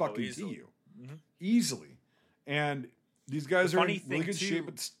guarantee fucking easily. you Mhm. easily. And these guys The are funny in really thing, good shape,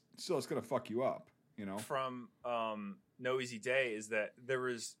 too- but still, it's gonna fuck you up. You know. From No Easy Day is that there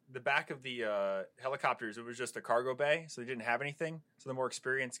was the back of the helicopters. It was just a cargo bay, so they didn't have anything. So the more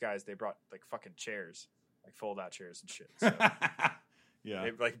experienced guys, they brought like fucking chairs, like fold out chairs and shit. So Yeah,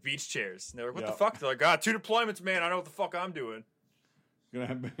 they like beach chairs. And they're like, "What Yeah. the fuck?" They're like, "God, 2 deployments, man. I know what the fuck I'm doing."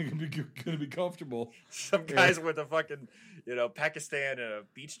 gonna be comfortable. Some guys with a fucking Pakistan and a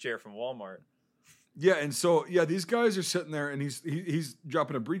beach chair from Walmart. Yeah, and so yeah, these guys are sitting there, and he's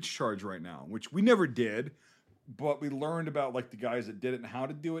dropping a breach charge right now, which we never did, but we learned about like the guys that did it and how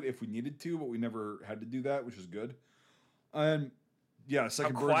to do it if we needed to, but we never had to do that, which was good. And yeah, How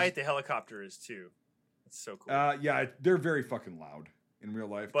second quiet the helicopter is too. It's so cool. yeah, they're very fucking loud in real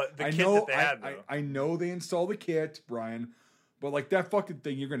life. But the I kit know, that they had, though. I know they install the kit, Brian, but like that fucking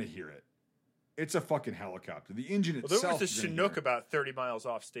thing, you're gonna hear it. It's a fucking helicopter. The engine Well, itself. there was a you're gonna Chinook hear. about 30 miles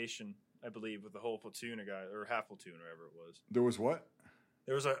off station, I believe, with the whole platoon of guys, or half platoon, or whatever it was. There was what?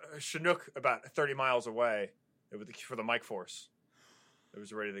 There was a Chinook about 30 miles away for the Mike Force. It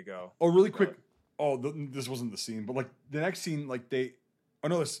was ready to go. Oh, really quick. Oh, this wasn't the scene, but like the next scene, like they. Oh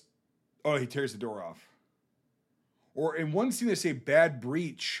no, this. Oh, he tears the door off. Or in one scene, they say "bad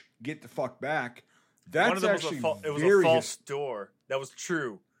breach, get the fuck back." That's One of them actually it was very a false door. That was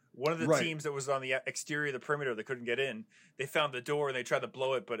true. One of the Right. teams that was on the exterior of the perimeter that couldn't get in, they found the door and they tried to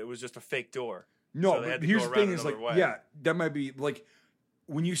blow it, but it was just a fake door. No, So they had but to here's go the thing: around is like, another way. yeah, that might be like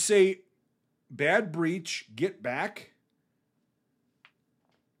when you say "bad breach, get back."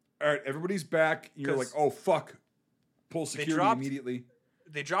 All right, everybody's back. You're like, 'Cause "Oh fuck!" Pull security dropped- immediately.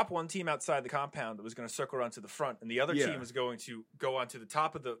 They dropped one team outside the compound that was going to circle around to the front, and the other Yeah. team was going to go onto the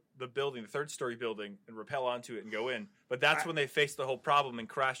top of the building, the third-story building, and rappel onto it and go in. But that's when they faced the whole problem and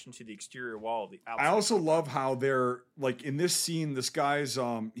crashed into the exterior wall of the outside. I also love how they're like in this scene. This guy's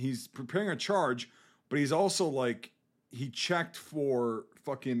he's preparing a charge, but he's also like he checked for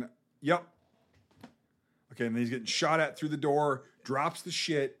fucking yep. Okay, and then he's getting shot at through the door, drops the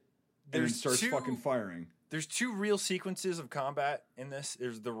shit, and then There's starts two- fucking firing. There's 2 real sequences of combat in this.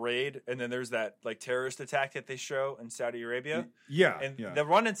 There's the raid, and then there's that like terrorist attack that they show in Saudi Arabia. Yeah, And yeah. the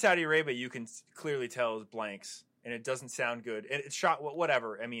one in Saudi Arabia, you can clearly tell is blanks, and it doesn't sound good. And it's shot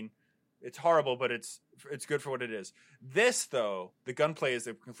whatever. I mean, it's horrible, but it's good for what it is. This though, the gunplay is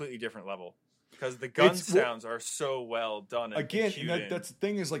a completely different level because the gun It's- well, sounds are so well done. And Again, cued and in. that's the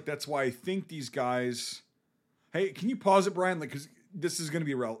thing is like that's why I think these guys. Hey, can you pause it, Brian? Like, because this is going to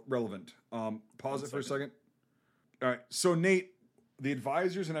be relevant. Pause it for a second. All right. So Nate, the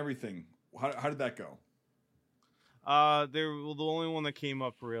advisors and everything. How did that go? The only one that came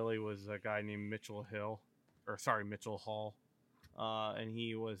up really was a guy named Mitchell Hall, and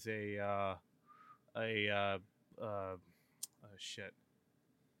he was shit.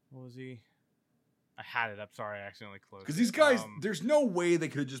 What was he? I had it up. Sorry, I accidentally closed. Because these guys, it. there's no way they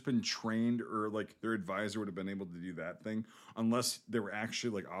could have just been trained, or like their advisor would have been able to do that thing, unless they were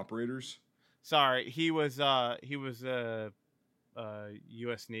actually like operators. Sorry, he was a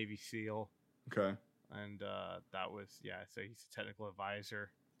U.S. Navy SEAL, Okay. and that was So he's a technical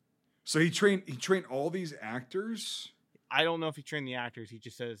advisor. So he trained all these actors. I don't know if he trained the actors. He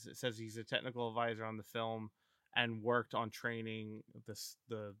just says he's a technical advisor on the film and worked on training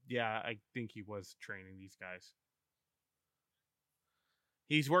I think he was training these guys.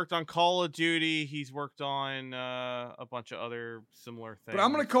 He's worked on Call of Duty. He's worked on a bunch of other similar things. But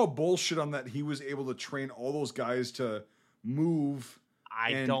I'm gonna call bullshit on that. He was able to train all those guys to move.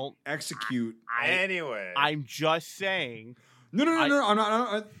 Execute. Anyway, I'm just saying. No. I'm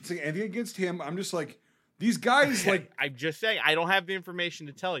not saying anything against him. I'm just like, these guys, like, I'm just saying, I don't have the information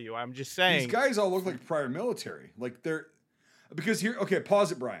to tell you. I'm just saying. These guys all look like prior military. Like, they're, because here, okay,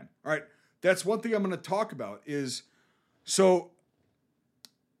 pause it, Brian. All right. That's one thing I'm going to talk about is, so,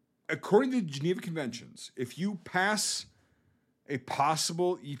 according to the Geneva Conventions, if you pass a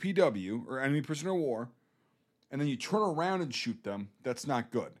possible EPW, or enemy prisoner of war, and then you turn around and shoot them, that's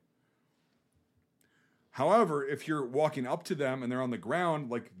not good. However, if you're walking up to them and they're on the ground,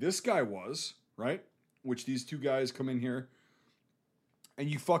 like this guy was, right? Which these two guys come in here, and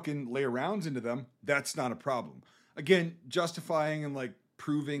you fucking lay rounds into them, that's not a problem. Again, justifying and like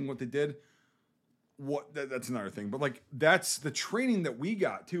proving what they did, that's another thing. But like, that's the training that we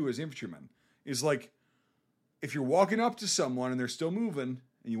got too as infantrymen, is like, if you're walking up to someone and they're still moving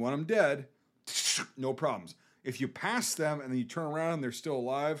and you want them dead, no problems. If you pass them and then you turn around and they're still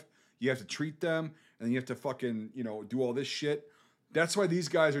alive, you have to treat them, and then you have to fucking, do all this shit. That's why these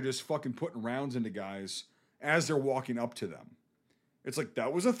guys are just fucking putting rounds into guys as they're walking up to them. It's like,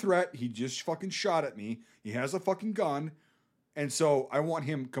 that was a threat. He just fucking shot at me. He has a fucking gun. And so I want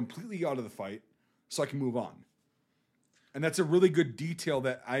him completely out of the fight so I can move on. And that's a really good detail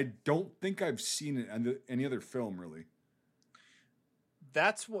that I don't think I've seen in any other film, really.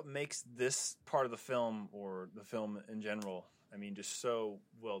 That's what makes this part of the film, or the film in general, just so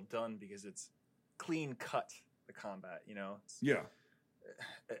well done, because it's clean cut, the combat, It's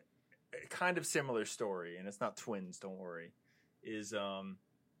a kind of similar story, and it's not twins, don't worry.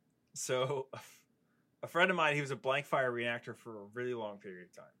 So a friend of mine, he was a blank fire reenactor for a really long period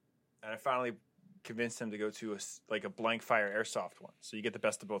of time. And I finally convinced him to go to a blank fire airsoft one. So you get the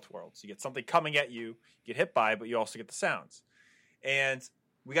best of both worlds. You get something coming at you, get hit by, but you also get the sounds. And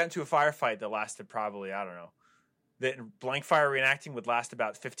we got into a firefight that lasted probably, I don't know, that blank fire reenacting would last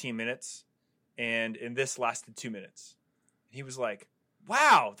about 15 minutes. And in this lasted 2 minutes. He was like,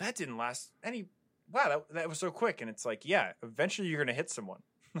 wow, that didn't last any. Wow, that was so quick. And it's like, yeah, eventually you're going to hit someone.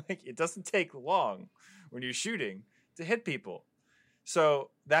 Like, it doesn't take long when you're shooting to hit people.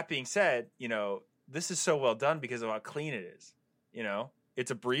 So that being said, this is so well done because of how clean it is. It's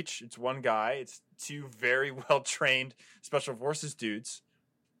a breach. It's one guy. It's two very well-trained special forces dudes.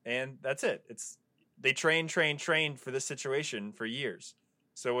 And that's it. They train for this situation for years.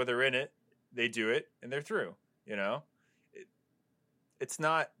 So when they're in it, they do it and they're through, It's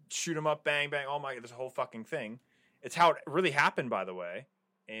not shoot 'em up, bang, bang. Oh my God, this whole fucking thing. It's how it really happened, by the way.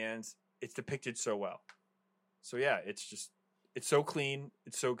 And it's depicted so well. So yeah, it's so clean.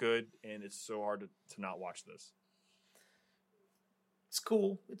 It's so good. And it's so hard to not watch this. It's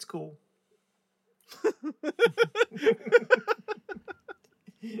cool. It's cool.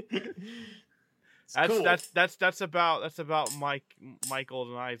 That's about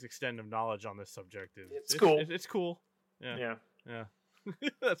Michael and I's extent of knowledge on this subject. It's cool. It's cool. Yeah.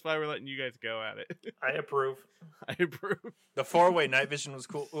 That's why we're letting you guys go at it. I approve. The four-way night vision was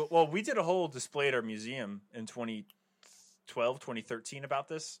cool. Well, we did a whole display at our museum in 2012, 2013 about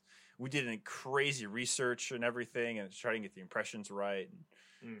this. We did crazy research and everything, and trying to get the impressions right.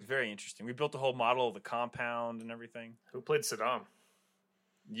 And it was very interesting. We built a whole model of the compound and everything. Who played Saddam?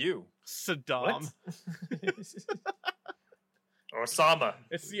 You. Saddam. Osama.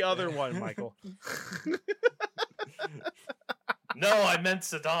 It's the other one, Michael. No, I meant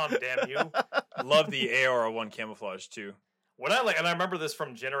Saddam, damn you. Love the AR-01 camouflage, too. What I like, and I remember this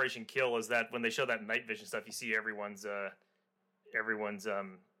from Generation Kill, is that when they show that night vision stuff, you see everyone's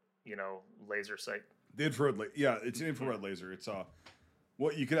laser sight. The infrared, it's an infrared laser. It's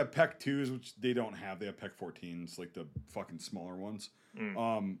you could have PEC 2s, which they don't have. They have PEC 14s, like the fucking smaller ones.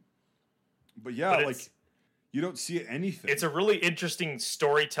 But you don't see anything. It's a really interesting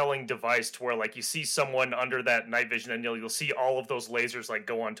storytelling device to where, like, you see someone under that night vision, and you'll see all of those lasers like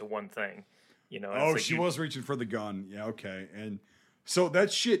go onto one thing. She was reaching for the gun. Yeah, okay. And so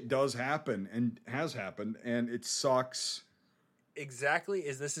that shit does happen and has happened, and it sucks exactly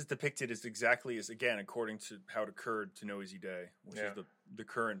as this is depicted is exactly as, again, according to how it occurred to No Easy Day, which is the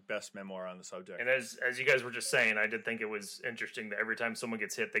current best memoir on the subject. And as you guys were just saying, I did think it was interesting that every time someone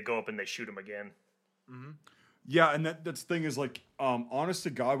gets hit, they go up and they shoot him again. Mm-hmm. Yeah, and that's the thing is, like, honest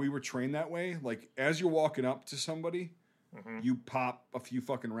to God, we were trained that way. Like, as you're walking up to somebody, you pop a few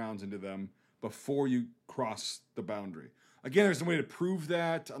fucking rounds into them before you cross the boundary. Again, there's no way to prove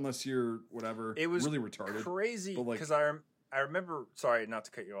that unless you're whatever. It was really retarded. Crazy because I remember. Sorry, not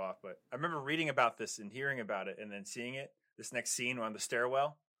to cut you off, but I remember reading about this and hearing about it, and then seeing it. This next scene on the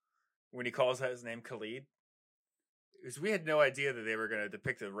stairwell when he calls out his name Khalid. Because we had no idea that they were going to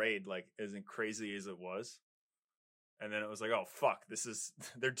depict the raid like as crazy as it was. And then it was like, oh, fuck,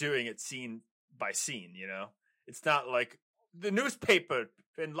 they're doing it scene by scene, you know? It's not like the newspaper,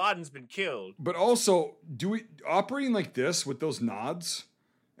 Bin Laden's been killed. But also, operating like this with those nods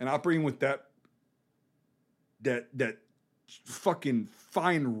and operating with that fucking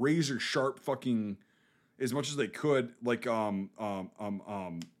fine razor sharp fucking, as much as they could, like,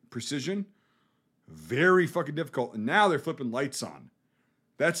 precision, very fucking difficult. And now they're flipping lights on.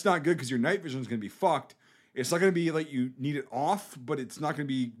 That's not good because your night vision is going to be fucked. It's not going to be like you need it off, but it's not going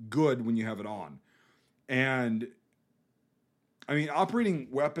to be good when you have it on. And I mean, operating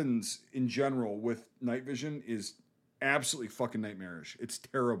weapons in general with night vision is absolutely fucking nightmarish. It's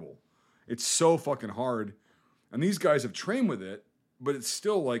terrible. It's so fucking hard. And these guys have trained with it, but it's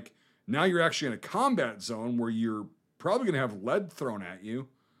still like now you're actually in a combat zone where you're probably going to have lead thrown at you.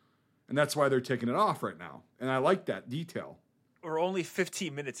 And that's why they're taking it off right now. And I like that detail. We're only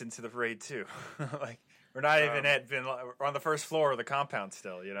 15 minutes into the raid, too. Like, we're not even we're on the first floor of the compound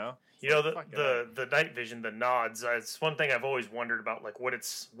still, you know? You know, the night vision, the nods, it's one thing I've always wondered about, like, what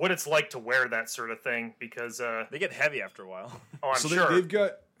it's like to wear that sort of thing, because... they get heavy after a while. Oh, I'm sure. They've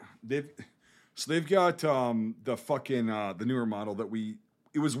got the fucking, the newer model that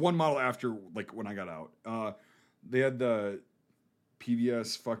it was one model after, like, when I got out. They had the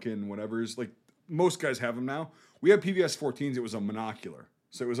PVS fucking whatevers. Like, most guys have them now. We had PVS 14s. It was a monocular.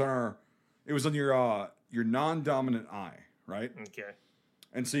 So it was on your non-dominant eye, right? Okay.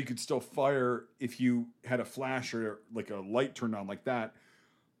 And so you could still fire if you had a flash or like a light turned on like that,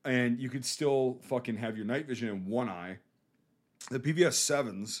 and you could still fucking have your night vision in one eye. The PVS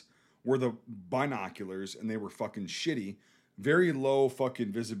 7s were the binoculars, and they were fucking shitty. Very low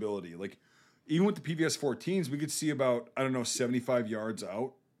fucking visibility. Like, even with the PVS 14s, we could see about, 75 yards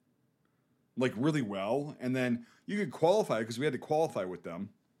out. Like, really well. And then you could qualify, because we had to qualify with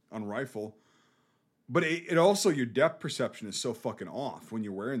them on rifle. But it also, your depth perception is so fucking off when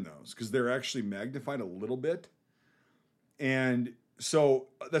you're wearing those, because they're actually magnified a little bit. And so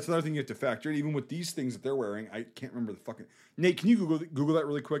that's another thing you have to factor in. Even with these things that they're wearing, I can't remember the fucking... Nate, can you Google that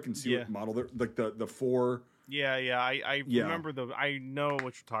really quick and see what model they're... Like the 4... Yeah, I remember I know what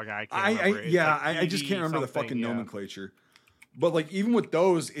you're talking. I can't remember. I just can't remember the fucking nomenclature. But like, even with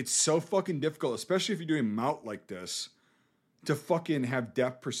those, it's so fucking difficult, especially if you're doing mount like this, to fucking have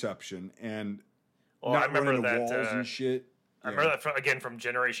depth perception and not I remember run into that walls and shit. I remember that from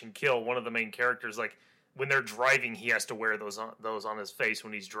Generation Kill. One of the main characters, like, when they're driving, he has to wear those on his face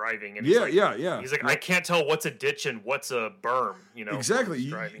when he's driving. And he's like, He's like, I can't tell what's a ditch and what's a berm. You know, exactly,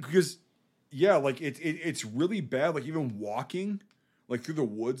 because like it's really bad. Like, even walking, like, through the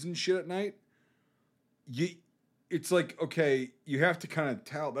woods and shit at night, it's like, okay, you have to kind of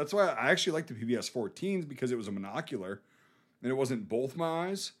tell. That's why I actually like the PVS 14s, because it was a monocular and it wasn't both my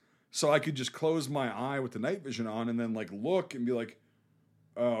eyes. So I could just close my eye with the night vision on and then, like, look and be like,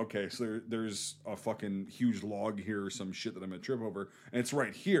 oh, okay, so there's a fucking huge log here or some shit that I'm going to trip over. And it's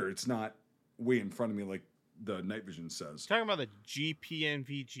right here. It's not way in front of me like the night vision says. Talking about the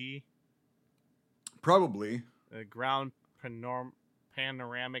GPNVG? Probably. Ground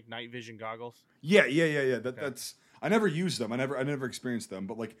panoramic night vision goggles. Yeah. That's... I never used them. I never experienced them.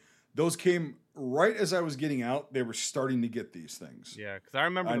 But, like, those came right as I was getting out. They were starting to get these things. Yeah, because I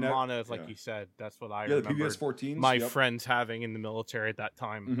remember the monos, like you said. That's what I remember. The PVS 14s. My friends having in the military at that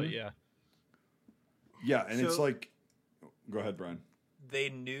time. Mm-hmm. But yeah. Yeah, and it's like... Go ahead, Brian. They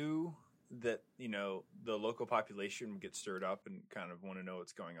knew that, you know, the local population would get stirred up and kind of want to know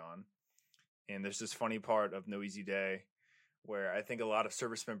what's going on. And there's this funny part of No Easy Day where I think a lot of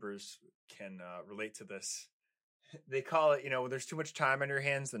service members can relate to this. They call it, you know, when there's too much time on your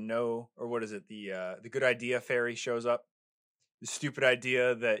hands, the good idea fairy shows up. The stupid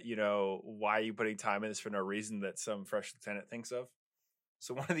idea that, you know, why are you putting time in this for no reason that some fresh lieutenant thinks of.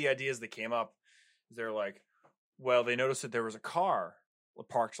 So one of the ideas that came up is they're like, well, they noticed that there was a car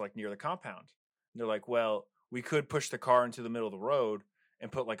parked like near the compound. And they're like, well, we could push the car into the middle of the road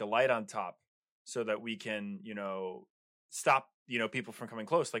and put like a light on top so that we can, you know, stop people from coming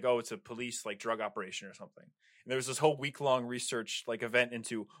close, like, oh, it's a police like drug operation or something. And there was this whole week-long research like event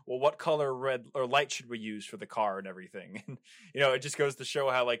into, well, what color red or light should we use for the car and everything. And it just goes to show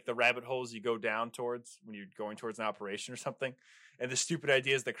how like the rabbit holes you go down towards when you're going towards an operation or something, and the stupid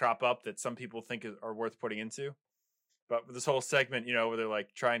ideas that crop up that some people think are worth putting into. But this whole segment, where they're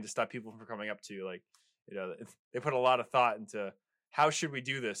like trying to stop people from coming up to you, like, they put a lot of thought into how should we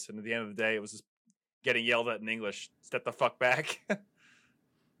do this, and at the end of the day, it was just getting yelled at in English. Step the fuck back.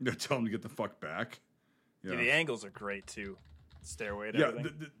 You tell them to get the fuck back. Yeah, the angles are great too. Stairway and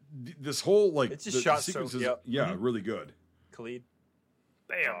everything. This whole like it's just shot so really good. Khalid,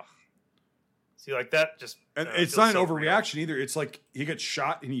 bam. See, like that just and it's not an overreaction either. It's like he gets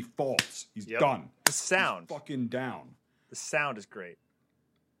shot and he falls. He's done. The sound, he's fucking down. The sound is great.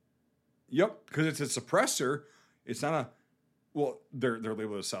 Yep, because it's a suppressor. It's not a. Well, they're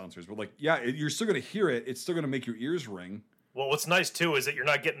labeled as silencers, but like, you're still gonna hear it. It's still gonna make your ears ring. Well, what's nice too is that you're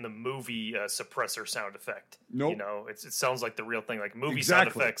not getting the movie suppressor sound effect. Nope. It sounds like the real thing. Like movie sound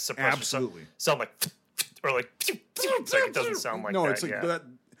effects, suppressor sound like, or like, it's like it doesn't sound like that. No, it's like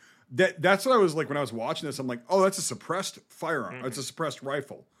that's what I was like when I was watching this. I'm like, oh, that's a suppressed firearm. Mm-hmm. It's a suppressed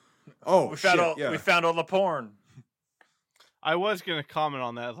rifle. Oh, we found all the porn. I was gonna comment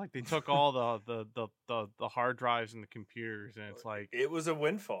on that. Like they took all the hard drives and the computers, and it's like it was a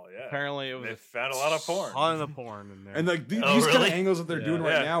windfall. Yeah, apparently they found a lot of porn. Ton of porn in there. And like these kind of angles that they're doing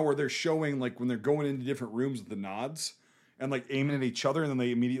right now, where they're showing like when they're going into different rooms with the nods and like aiming at each other, and then they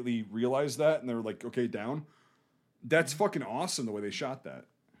immediately realize that, and they're like, okay, down. That's fucking awesome the way they shot that.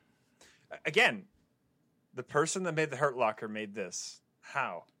 Again, the person that made the Hurt Locker made this.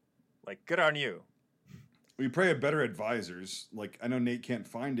 How? Like, good on you. We probably have better advisors. Like, I know Nate can't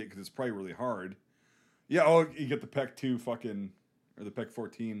find it because it's probably really hard. Yeah, you get the PEC 2 fucking, or the PEC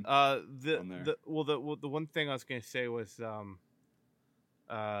 14. The one thing I was gonna say was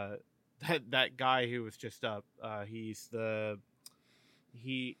that guy who was just up. He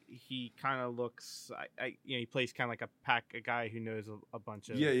kind of looks. He plays kind of like a guy who knows a bunch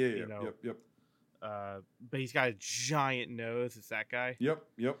of Yep. But he's got a giant nose. It's that guy. Yep.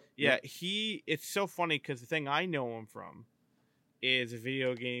 Yeah, it's so funny because the thing I know him from is a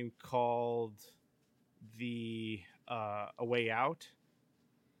video game called A Way Out,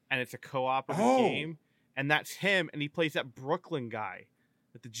 and it's a co-op game, and that's him, and he plays that Brooklyn guy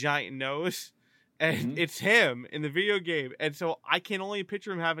with the giant nose, and it's him in the video game, and so I can only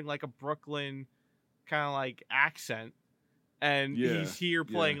picture him having like a Brooklyn kind of like accent. And he's here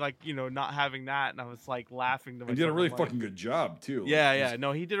playing like, not having that. And I was like laughing to myself. He did a really fucking good job too.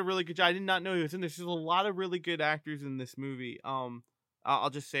 No, he did a really good job. I did not know he was in this. There's a lot of really good actors in this movie.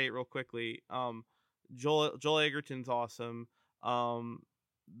 I'll just say it real quickly. Joel Egerton's awesome.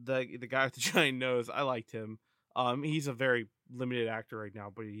 The guy with the giant nose, I liked him. He's a very limited actor right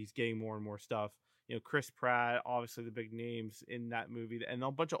now, but he's getting more and more stuff. Chris Pratt, obviously the big names in that movie, and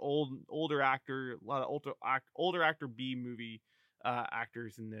a bunch of older actor, a lot of older actor B movie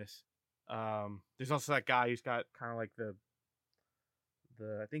actors in this. There's also that guy who's got kind of like the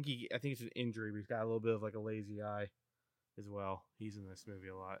I think it's an injury, but he's got a little bit of like a lazy eye as well. He's in this movie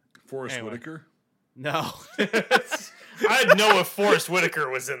a lot. Forrest Whitaker? No. I'd know if Forrest Whitaker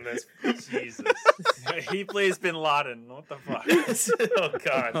was in this. Jesus. He plays Bin Laden. What the fuck? Oh,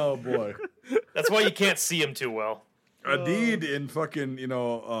 God. Oh, boy. That's why you can't see him too well. Adid in fucking,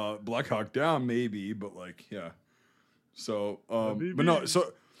 Black Hawk Down, maybe, but like, yeah. So, but no,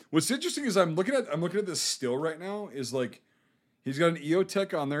 so what's interesting is I'm looking at this still right now is like, he's got an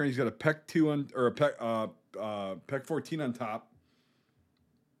EOTech on there, and he's got a PEC 2 or a PEC 14 on top.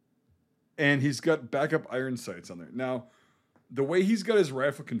 And he's got backup iron sights on there. Now, the way he's got his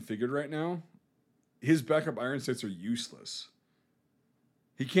rifle configured right now, his backup iron sights are useless.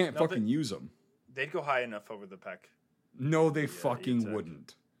 He can't use them. They'd go high enough over the PEC. No, they fucking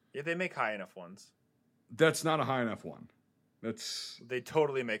wouldn't. Yeah, they make high enough ones. That's not a high enough one. They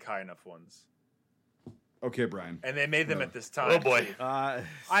totally make high enough ones. Okay, Brian. And they made them at this time. Oh boy.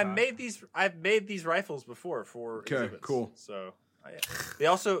 I've made these rifles before for exhibits. Cool. So they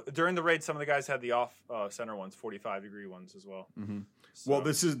also during the raid, some of the guys had the off center ones, 45-degree ones as well. Mm-hmm. So, well,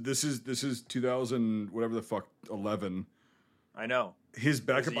 this is 2000 whatever the fuck 11. I know. His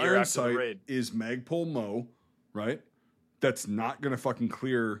backup iron sight is Magpul Mo, right? That's not gonna fucking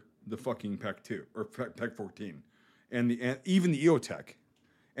clear the fucking PEC 2 or PEC 14, and even the EOTech,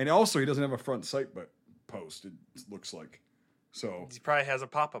 and also he doesn't have a front sight post. It looks like, so he probably has a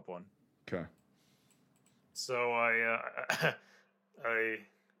pop-up one. Okay. So I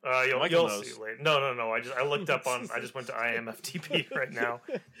You'll knows. see later. No. I looked up on. I just went to IMFDB right now.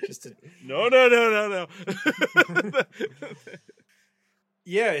 Just to, No.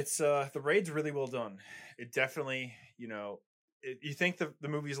 Yeah, it's the raid's really well done. It definitely, you think the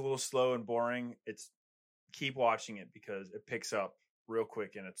movie's a little slow and boring. It's keep watching it because it picks up real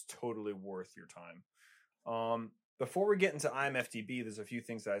quick and it's totally worth your time. Before we get into IMFDB, there's a few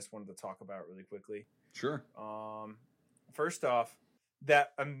things that I just wanted to talk about really quickly. Sure. First off,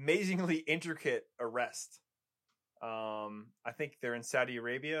 that amazingly intricate arrest. I think they're in Saudi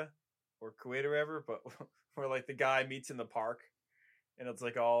Arabia or Kuwait or wherever, but where like the guy meets in the park. And it's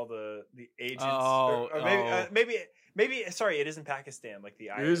like all the agents. Maybe. Sorry, it is in Pakistan. Like the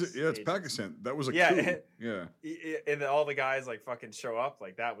IS It's agents. Pakistan. That was a Yeah, coup. Yeah. And all the guys like fucking show up.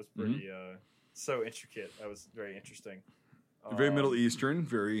 Like that was pretty so intricate. That was very interesting. Very Middle Eastern.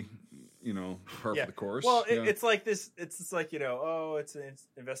 Very, par for the course. Well, yeah. it's like this. It's just like it's an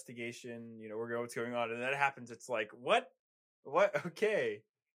investigation. We're going what's going on, and that happens. It's like what? Okay,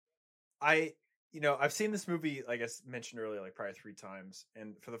 I've seen this movie, like I mentioned earlier, like probably 3 times.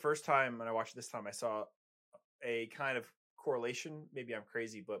 And for the first time, when I watched it this time, I saw a kind of correlation. Maybe I'm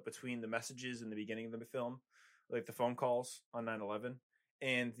crazy, but between the messages in the beginning of the film, like the phone calls on 9/11,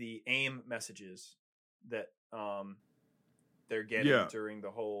 and the AIM messages that they're getting during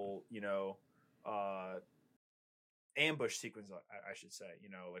the whole, ambush sequence, I should say,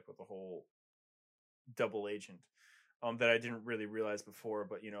 like with the whole double agent. That I didn't really realize before,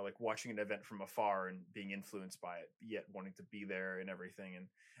 but like watching an event from afar and being influenced by it, yet wanting to be there and everything. And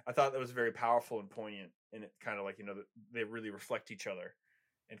I thought that was very powerful and poignant, and it kind of like they really reflect each other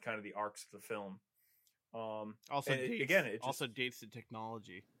and kind of the arcs of the film. Also, it dates the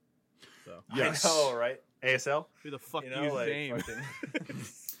technology. So Yes. I know, right? ASL. who the fuck used AIM?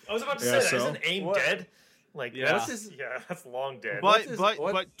 I was about to say that. ASL? Isn't AIM What? dead? Like Yeah. that's long dead. But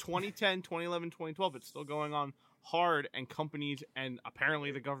what- but 2010, 2011, 2012, it's still going on hard, and companies and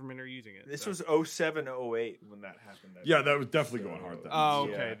apparently the government are using it. This so. was 07, 08 when that happened. I Yeah, think. that was definitely going hard then. Oh,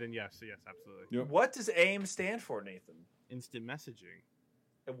 okay. Yeah. Then yes, absolutely. Yep. What does AIM stand for, Nathan? Instant messaging,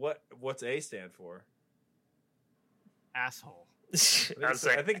 And what's A stand for? asshole.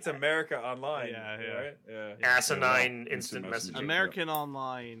 I think it's America Online. Yeah. Right? Yeah. asinine Instant instant messaging. messaging. American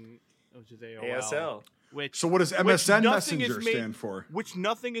Online, which is AOL. ASL. Which So what does which MSN nothing Messenger is made- stand for? Which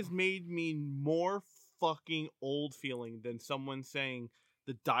nothing has made me more fucking old feeling than someone saying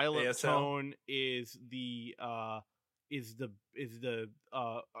the dial-up ASL? tone is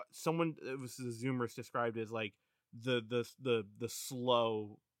someone, it was the Zoomers described as like the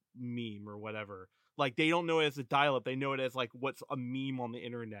slow meme or whatever. Like they don't know it as a dial-up, they know it as like what's a meme on the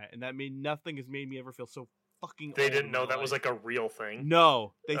internet, and nothing has made me ever feel so fucking They old didn't in know my that was life. like a real thing.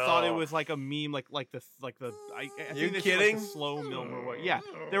 No, they thought it Oh. was like a meme, like the I think You this was kidding? like the slow meme or what? Yeah,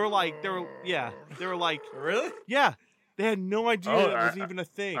 they were like, Really? yeah, they had no idea Oh, that was even a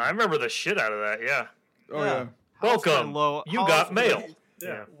thing. I remember the shit out of that. Yeah. Oh yeah. How else would I Welcome. You how got else would I- mail.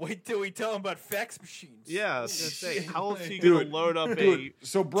 Yeah. Wait till we tell them about fax machines. Yeah, I was gonna say, how else are you Dude, gonna load up Dude,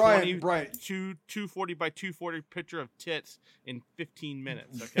 so Brian, 240 by 240 picture of tits in 15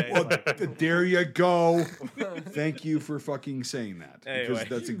 minutes? Okay, well, Like, there you go. Thank you for fucking saying that, Anyway. because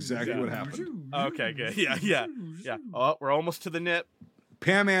that's exactly what happened. okay, good. Yeah. Oh, we're almost to the nip.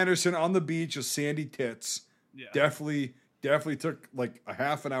 Pam Anderson on the beach with sandy tits. Yeah, Definitely took like a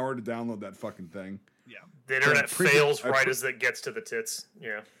half an hour to download that fucking thing. yeah. The internet printed- fails I right pr- as it gets to the tits.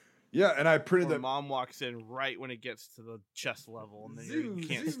 Yeah. Yeah, and I printed Or that. mom walks in right when it gets to the chest level, and then you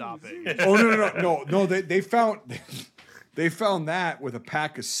can't stop it. Oh no! They found that with a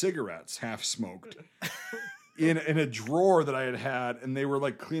pack of cigarettes half smoked in a drawer that I had, and they were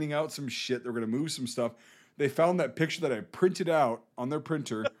like cleaning out some shit. They were gonna move some stuff. They found that picture that I printed out on their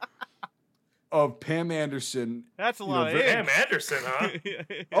printer of Pam Anderson. That's a You know, lot of very- Pam Anderson, huh?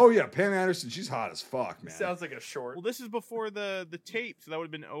 Oh yeah, Pam Anderson. She's hot as fuck, man. Sounds like a short. Well, this is before the tape, so that would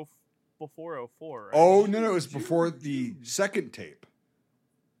have been before 04, right? Oh no, it was before the second tape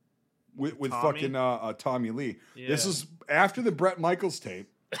with Tommy? fucking Tommy Lee. This Yeah. is after the Bret Michaels tape,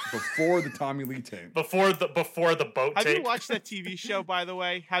 before the Tommy Lee tape. Before the boat Have tape. you watched that TV show, by the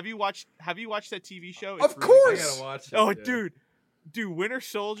way? Have you watched that TV show? Of really course! good. I gotta watch it. Oh, yeah. dude, Winter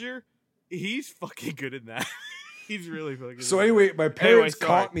Soldier, he's fucking good in that. He's really fucking good. So in anyway, my parents sorry.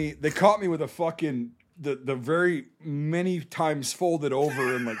 caught me. They caught me with a fucking the very many times folded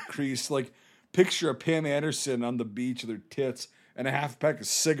over and like creased like picture of Pam Anderson on the beach with her tits and a half pack of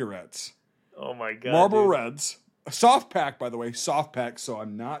cigarettes, Oh my god. Marlboro dude. Reds, a soft pack by the way, soft pack. So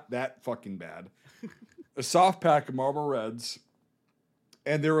I'm not that fucking bad. A soft pack of Marlboro Reds,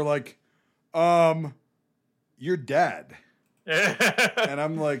 and they were like, "You're dead." And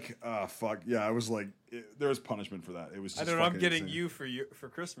I'm like, oh, fuck. Yeah, I was like, there was punishment for that. It was just I don't know. I'm fucking getting insane. you for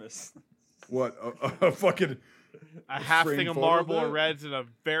Christmas. What? A fucking... A half framed thing of photo Marlboro of that? Reds and a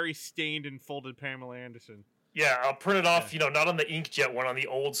very stained and folded Pamela Anderson. Yeah, I'll print it off. Not on the inkjet one, on the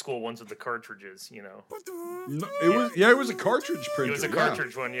old school ones with the cartridges. No, it was a cartridge printer. It was a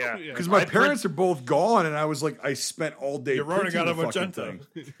cartridge one. Yeah, Because my parents are both gone, and I was like, I spent all day. You're running printing out of the fucking magenta.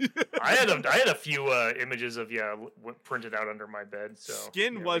 thing. I had a few images of printed out under my bed. So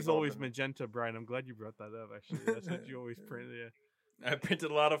Skin yeah, was we've all always been- magenta, Brian. I'm glad you brought that up. Actually, that's what you always printed. Yeah. I printed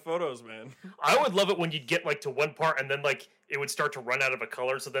a lot of photos, man. I would love it when you'd get to one part and then it would start to run out of a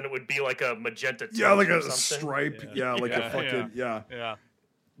color, so then it would be like a magenta. Yeah, like or a something. stripe. Yeah, like a Yeah. fucking Yeah.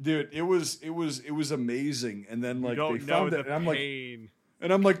 Dude, it was amazing. And then You like don't they know found the it, and pain.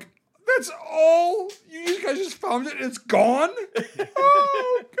 I'm like, that's all you guys just found it. And it's gone.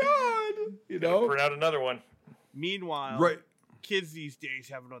 Oh God, Print out another one. Meanwhile, right? kids these days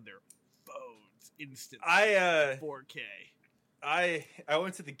have it on their phones instantly. I 4K. I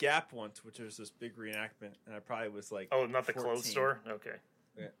went to the Gap once, which was this big reenactment, and I probably was like, Oh, not the 14. clothes store. Okay.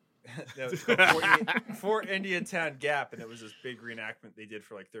 No, Fort Indiantown Gap, and it was this big reenactment they did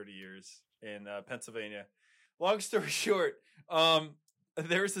for like 30 years in Pennsylvania. Long story short,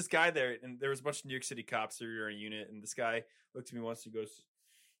 there was this guy there, and there was a bunch of New York City cops that were in a unit, and this guy looked at me once and he goes,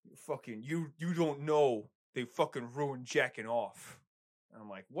 "Fucking you don't know they fucking ruined jacking off." And I'm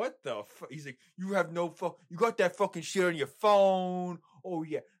like, "What the fuck?" He's like, "You have no you got that fucking shit on your phone." Oh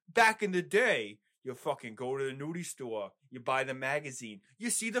yeah, back in the day, you fucking go to the nudie store, you buy the magazine, you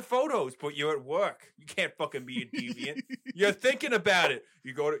see the photos, but you're at work. You can't fucking be a deviant. You're thinking about it.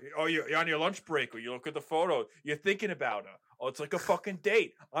 You go to, you're on your lunch break, or you look at the photo. You're thinking about her. Oh, it's like a fucking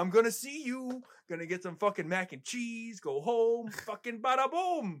date. I'm gonna see you. Gonna get some fucking mac and cheese. Go home. Fucking bada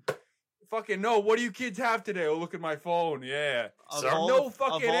boom. Fucking no. What do you kids have today? Oh, look at my phone. Yeah. Of So all no the,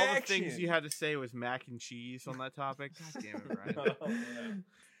 fucking of all action. the things you had to say was mac and cheese on that topic. God damn it, Brian.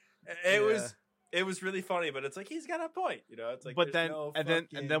 It was really funny, but it's like he's got a point, It's like, But there's then no and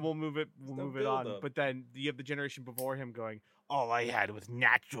fucking- then we'll move it no on. build-up. But then you have the generation before him going, "All I had was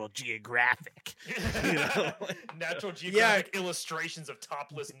Natural Geographic." Natural Geographic illustrations of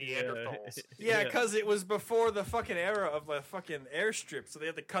topless Neanderthals. Yeah, because it was before the fucking era of the fucking airstrip, so they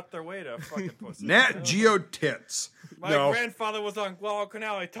had to cut their way to fucking pussy. Nat Geo tits. My No. grandfather was on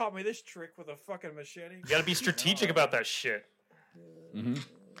Guadalcanal. He taught me this trick with a fucking machete. You gotta be strategic about that shit.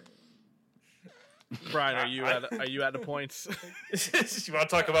 Brian, are you at the points? You want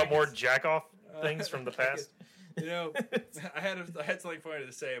to talk about more jack off things from the past? I had something funny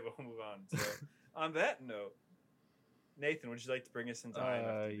to say, but we'll move on. So, on that note, Nathan, would you like to bring us into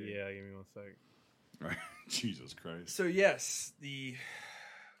IMFDB? Yeah, give me 1 sec. Right. Jesus Christ. So yes, the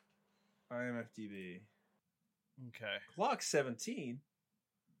IMFDB Okay. Glock 17.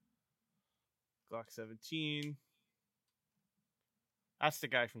 Glock 17. That's the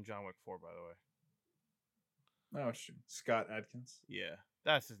guy from John Wick 4, by the way. Oh, interesting. Scott Adkins. Yeah,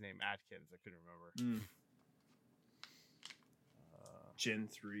 that's his name, Atkins. I couldn't remember. Gen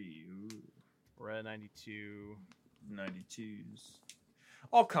 3. Ooh. Red 92. 92s.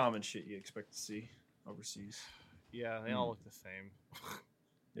 All common shit you expect to see overseas. Yeah, they all look the same.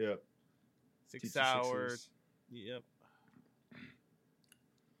 Yep. 6 hour. TT6s. Yep.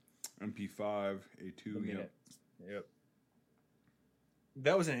 MP5, A2. Yeah. Yep. Yep.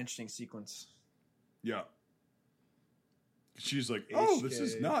 That was an interesting sequence. Yeah. She's like, oh, this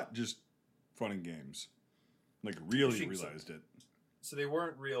is HK. not just fun and games. Like, really She- realized it. So they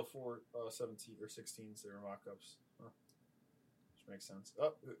weren't real for 17 or 16s. They were mock-ups. Huh. Which makes sense.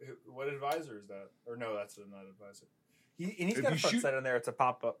 Oh, what advisor is that? Or no, that's not advisor. He's If got a you front shoot- sight on there. It's a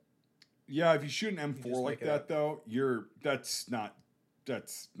pop-up. Yeah, if you shoot an just M4 like make it that, up. though, that's not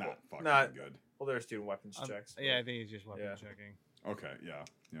fucking not- good. Well, they're doing weapons checks. Yeah, I think he's just weapon Yeah. checking. Okay, yeah.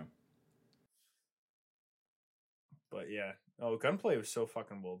 But yeah. Oh, gunplay was so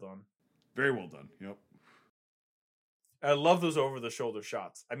fucking well done. Very well done. Yep. I love those over-the-shoulder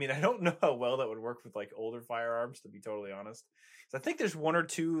shots. I mean, I don't know how well that would work with like older firearms, to be totally honest. 'Cause I think there's one or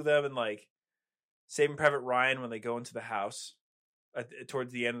two of them in like Saving Private Ryan when they go into the house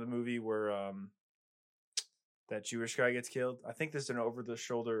towards the end of the movie where that Jewish guy gets killed. I think there's an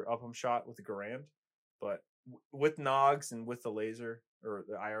over-the-shoulder up-him shot with a Garand, but with Nogs and with the laser or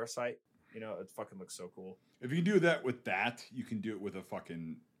the IR sight, it fucking looks so cool. If you can do that with that, you can do it with a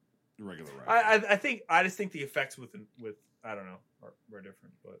fucking regular rifle. I just think the effects with I don't know are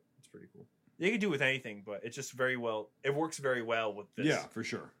different, but it's pretty cool. You can do it with anything, but it's just very well. It works very well with this. Yeah, for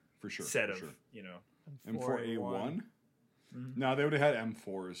sure. Set for of sure. M4A1. M4A1? No, they would have had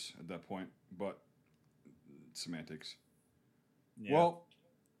M4s at that point, but semantics. Yeah. Well,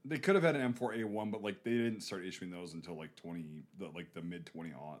 they could have had an M4A1, but like they didn't start issuing those until like the mid 20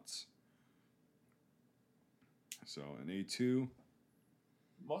 aughts. So an A2,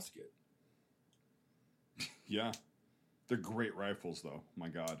 musket. yeah, they're great rifles though. My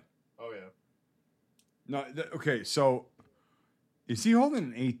God. Oh yeah. No, okay. So is he holding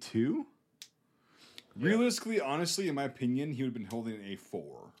an A2? Yeah. Realistically, honestly, in my opinion, he would have been holding an A4.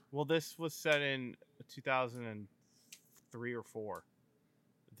 Well, this was set in 2003 or 4.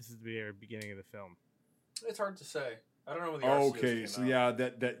 This is the very beginning of the film. It's hard to say. I don't know when the RCOs Okay, came so out.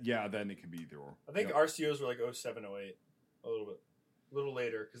 yeah, then it could be either or. I think Yep. RCOs were like 07, 08. A little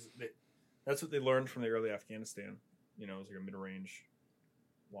later, because that's what they learned from the early Afghanistan. You know, it was like a mid-range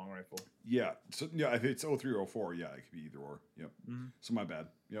long rifle. Yeah. So yeah, if it's 03 or 04, yeah, it could be either or. Yep. Mm-hmm. So my bad.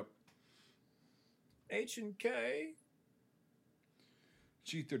 Yep. H&K.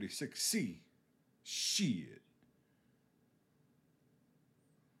 G36C. Shit.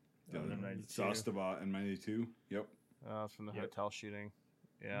 Oh, M92. Zastava and 92. Yep. It's from the Yep. hotel shooting.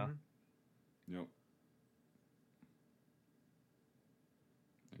 Yeah. Mhm. Yep.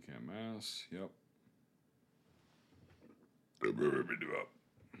 AKMS. Yep. Up.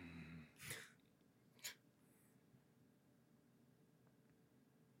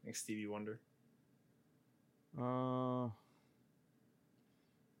 I think Stevie Wonder. Yeah.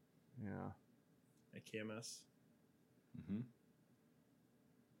 AKMS. Mm-hmm.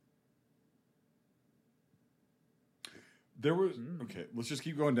 There was okay. Let's just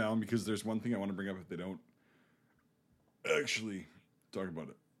keep going down because there's one thing I want to bring up if they don't actually talk about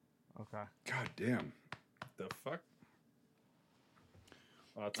it. Okay. God damn! The fuck?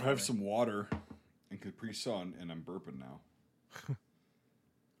 Oh, that's I have funny. some water and Capri Sun, and I'm burping now.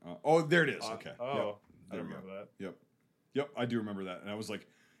 Oh, there it is. Okay. Oh, Yep. I There don't we go. remember that. Yep. Yep. I do remember that, and I was like,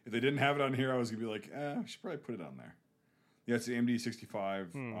 if they didn't have it on here, I was gonna be like, we should probably put it on there. Yeah, it's the AMD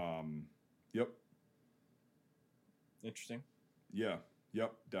 65. Yep. Interesting. Yeah.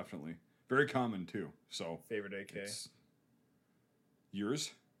 Yep. Definitely. Very common too. So Favorite AK. it's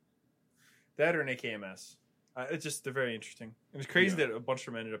yours. That or an AKMS. It's just, they're very interesting. It was crazy Yeah. that a bunch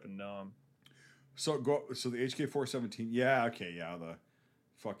of them ended up in Nam. So the HK 417. Yeah. Okay. Yeah. The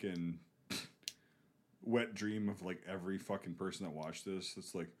fucking wet dream of like every fucking person that watched this.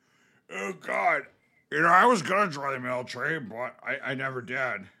 It's like, oh God, I was gonna try the military, but I never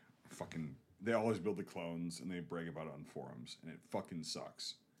did. Fucking, they always build the clones and they brag about it on forums, and it fucking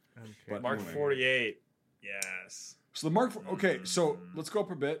sucks. Okay. But Mark anyway. 48. Yes. So the Mark, okay, so let's go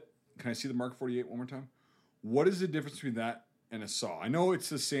up a bit. Can I see the Mark 48 one more time? What is the difference between that and a SAW? I know it's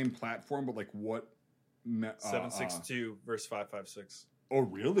the same platform, but like what? 7.62 versus 5.56. Oh,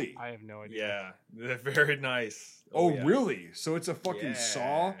 really? I have no idea. Yeah. They're very nice. Oh, yeah. really? So it's a fucking Yeah.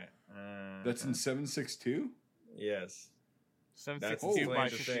 SAW that's in 7.62? Yes. 762 That's by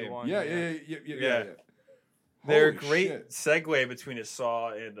the same. 51. Yeah. Yeah. They're a Holy great shit. segue between a SAW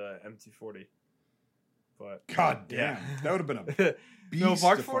and a MT40. But God damn. Yeah. That would have been a beast. no,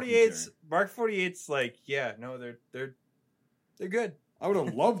 Mark to fucking 48's carry. Mark 48's like, yeah, no, they're good. I would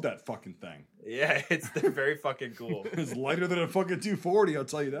have loved that fucking thing. Yeah, they're very fucking cool. It's lighter than a fucking 240, I'll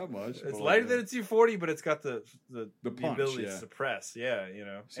tell you that much. It's But, lighter than a 240, but it's got the punch, ability yeah. to suppress. Yeah, you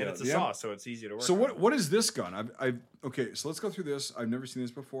know, So, and it's a yeah. SAW, so it's easy to work. So on. what is this gun? I've okay, so let's go through this. I've never seen this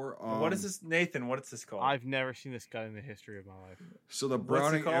before. What is this, Nathan? What is this called? I've never seen this gun in the history of my life. So the What's it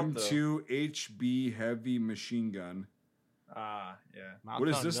Browning called, M2 HB heavy machine gun. yeah. Mount What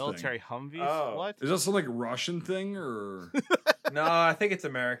is on this thing? military Humvees? Oh. What? Is that some like Russian thing or? No, I think it's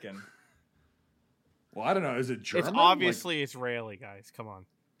American. Well, I don't know. Is it German? It's obviously Israeli, guys. Come on.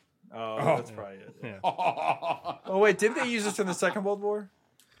 Oh, Oh. that's probably it. Yeah. Oh wait, didn't they use this in the Second World War?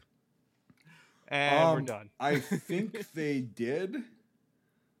 And we're done. I think they did,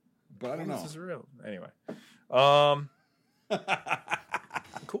 but I don't know. This is real. Anyway,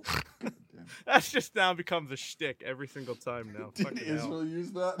 cool. That's just now becomes a shtick every single time now. Did Fucking hell. Israel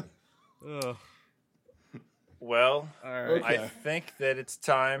use that? Ugh. Well, All right. Okay. I think that it's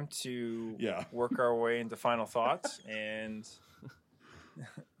time to Yeah. work our way into final thoughts. And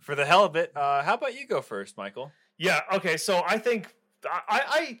for the hell of it, how about you go first, Michael? Yeah. Okay. So I think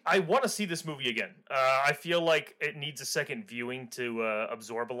I want to see this movie again. I feel like it needs a second viewing to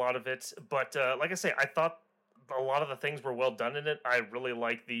absorb a lot of it. But like I say, I thought a lot of the things were well done in it. I really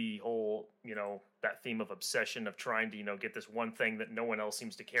like the whole, that theme of obsession of trying to, get this one thing that no one else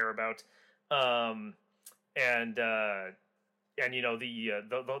seems to care about. And the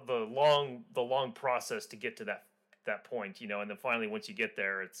long process to get to that point, and then finally once you get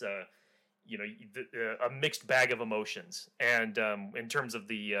there, it's a mixed bag of emotions, and in terms of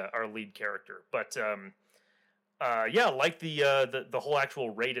the our lead character, but Yeah, like the whole actual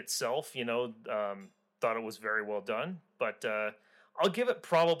raid itself. Thought it was very well done, but I'll give it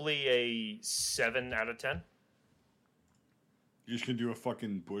probably a 7 out of 10. You just gonna do a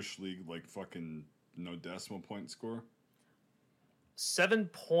fucking Bush League like fucking no decimal point score?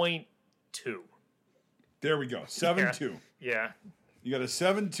 7.2. There we go. 7-2. Yeah, You got a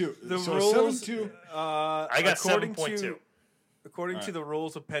 7-2. The so rules. 7-2. I got 7.2. According All to the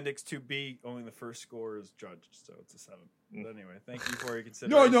rules, Appendix 2B, only the first score is judged, so it's a 7. But anyway, thank you for your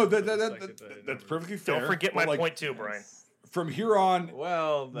consideration. No, for the second that's number. perfectly fair. Don't forget but, my like, point 2, Brian. From here on,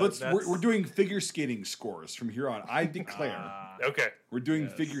 Well, we're doing figure skating scores from here on. I declare Okay. we're doing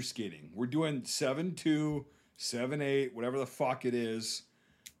yes. figure skating. We're doing 7-2, 7-8, whatever the fuck it is.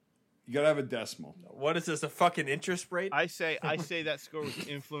 You gotta have a decimal. What is this? A fucking interest rate? I say that score was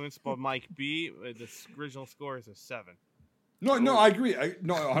influenced by Mike B. The original score is a 7. No, I agree.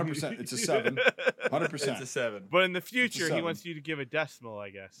 No, 100%. It's a 7. 100%. It's a 7. But in the future, he 7. wants you to give a decimal, I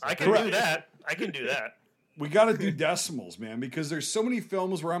guess. I can Correct. do that. I can do that. We got to do decimals, man, because there's so many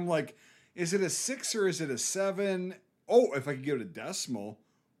films where I'm like, is it a 6 or is it a 7? Oh, if I could give it a decimal,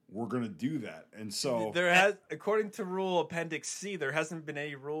 we're going to do that. And so There has, according to rule Appendix C, there hasn't been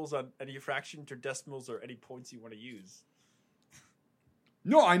any rules on any fractions or decimals or any points you want to use.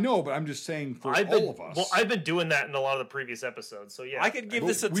 no, I know, but I'm just saying for all of us. Well, I've been doing that in a lot of the previous episodes. So yeah, I could give Well,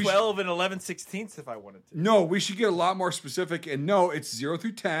 this a we 12 and 11/16 if I wanted to. No, we should get a lot more specific. And no, it's 0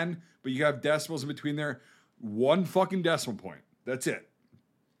 through 10, but you have decimals in between there. 1 fucking decimal point. That's it.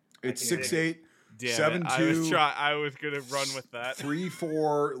 It's 6-8, Damn it. 7-2, I was gonna run with that.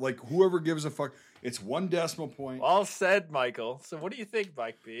 3-4. Like whoever gives a fuck. It's 1 decimal point. All said, Michael. So what do you think,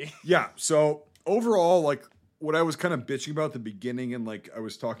 Mike B? Yeah. So overall, like what I was kind of bitching about at the beginning and like I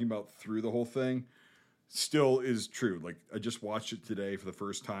was talking about through the whole thing still is true. Like I just watched it today for the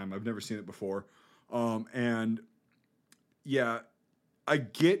first time. I've never seen it before. And yeah, I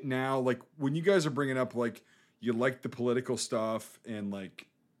get now, like when you guys are bringing up like you like the political stuff and like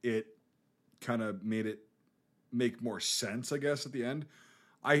it kind of made it make more sense, I guess, at the end.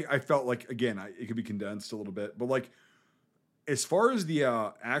 I felt like, again, it could be condensed a little bit, but like as far as the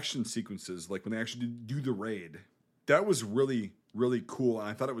action sequences, like when they actually do the raid, that was really, really cool. And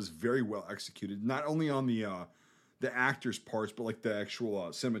I thought it was very well executed, not only on the actors' parts, but like the actual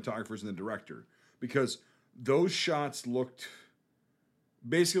cinematographers and the director, because those shots looked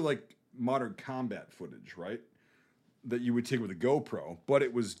basically like modern combat footage, right? That you would take with a GoPro, but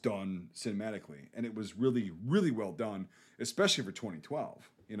it was done cinematically, and it was really, really well done, especially for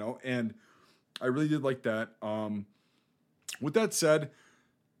 2012, you know. And I really did like that. With that said,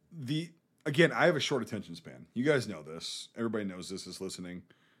 again, I have a short attention span. You guys know this. Everybody knows this is listening.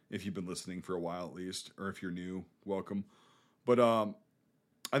 If you've been listening for a while at least, or if you're new, welcome. But I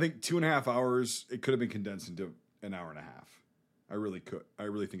think 2.5 hours, it could have been condensed into an hour and a half. I really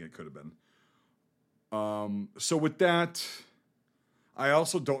think it could have been. So with that, I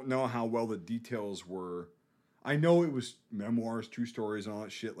also don't know how well the details were. I know it was memoirs, true stories, and all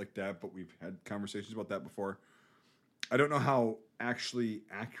that shit like that, but we've had conversations about that before. I don't know how actually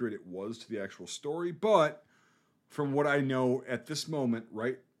accurate it was to the actual story, but from what I know at this moment,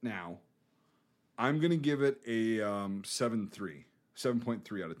 right now, I'm going to give it a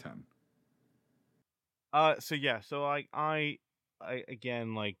 7.3 out of 10. So I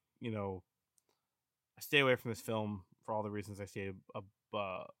again, like, you know, I stay away from this film for all the reasons I stated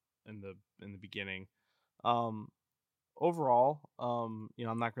in the beginning. Overall, you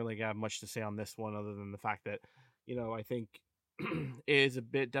know, I'm not really gonna have much to say on this one other than the fact that, you know, I think it is a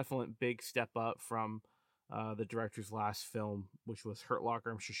definite big step up from the director's last film, which was Hurt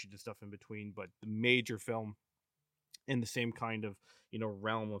Locker. I'm sure she did stuff in between, but the major film in the same kind of, you know,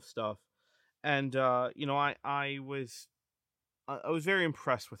 realm of stuff. And you know, I was very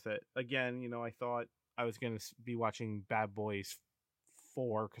impressed with it. Again, you know, I thought I was going to be watching Bad Boys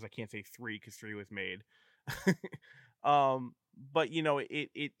 4 because I can't say 3 because 3 was made. But you know,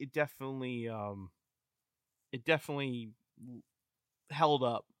 it definitely held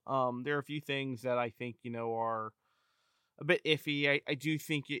up. There are a few things that I think, you know, are a bit iffy. I do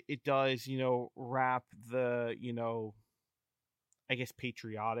think it does, you know, wrap the, you know, I guess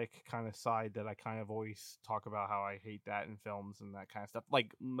patriotic kind of side that I kind of always talk about how I hate that in films and that kind of stuff.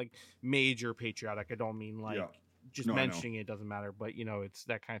 Like major patriotic. I don't mean like just mentioning it doesn't matter, but you know, it's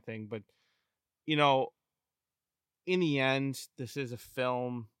that kind of thing. But you know, in the end, this is a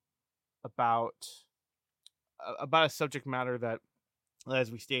film about a subject matter that,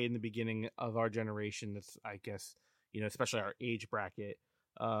 as we stated in the beginning of our generation, that's, I guess, you know, especially our age bracket,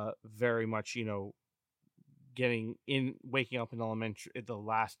 very much, you know, waking up in the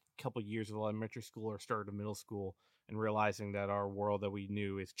last couple years of elementary school or start of middle school, and realizing that our world that we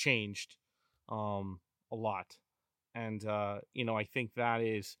knew has changed a lot. And I think that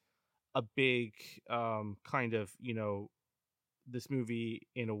is a big kind of, this movie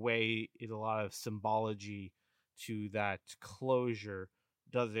in a way is a lot of symbology to that closure.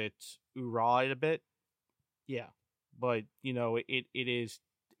 Does it ooh it a bit? Yeah, but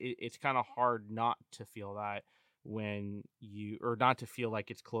it's kind of hard not to feel that or not to feel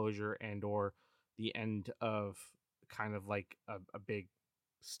like it's closure and or the end of kind of like a big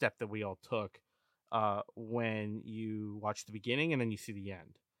step that we all took when you watch the beginning and then you see the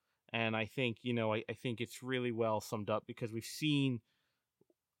end. And I think, I think it's really well summed up, because we've seen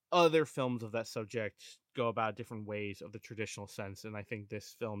other films of that subject go about different ways of the traditional sense. And I think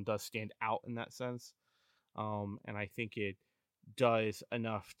this film does stand out in that sense. And I think it does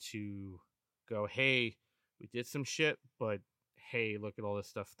enough to go, hey, we did some shit, but hey, look at all this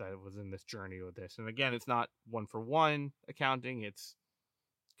stuff that was in this journey with this. And again, it's not one for one accounting. It's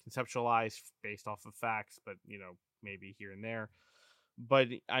conceptualized based off of facts, but, maybe here and there. But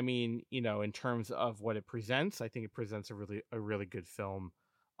I mean, in terms of what it presents, I think it presents a really good film.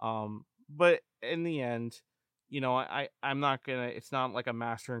 But in the end, I'm not gonna. It's not like a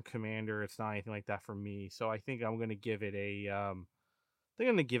Master and Commander. It's not anything like that for me. So I think I'm gonna give it I'm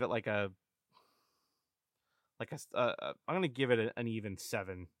gonna give it I'm gonna give it an even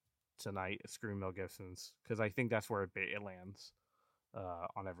 7 tonight. Scream Mel Gibson's, because I think that's where it lands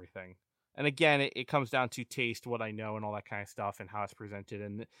on everything. And again, it comes down to taste, what I know, and all that kind of stuff, and how it's presented.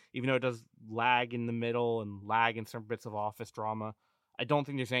 And even though it does lag in the middle and lag in some bits of office drama, I don't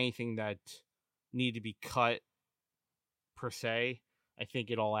think there's anything that need to be cut per se. I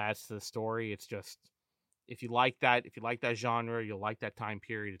think it all adds to the story. It's just, if you like that genre, you'll like that time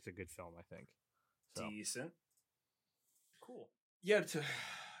period. It's a good film, I think. So. Decent. Cool. Yeah,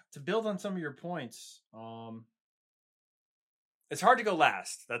 to build on some of your points, it's hard to go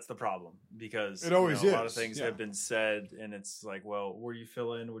last. That's the problem, because it always is. A lot of things have been said, and it's like, well, where do you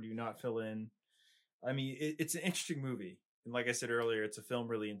fill in? Where do you not fill in? I mean, it's an interesting movie. And like I said earlier, it's a film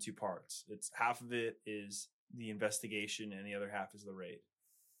really in 2 parts. It's half of it is the investigation, and the other half is the raid.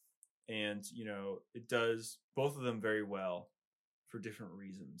 And, it does both of them very well for different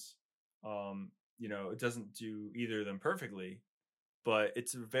reasons. It doesn't do either of them perfectly, but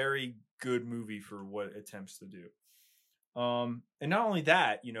it's a very good movie for what it attempts to do. And not only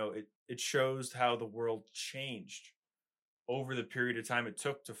that, it shows how the world changed over the period of time it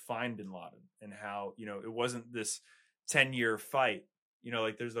took to find bin Laden, and how, it wasn't this 10-year fight.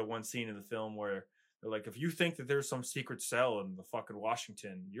 Like there's the one scene in the film where they're like, if you think that there's some secret cell in the fucking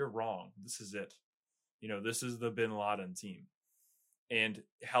Washington, you're wrong. This is it. This is the bin Laden team. And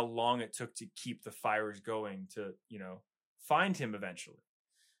how long it took to keep the fires going to, find him eventually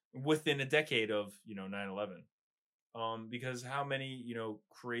within a decade of, 9/11. Because how many,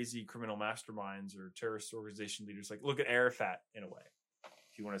 crazy criminal masterminds or terrorist organization leaders, like look at Arafat in a way.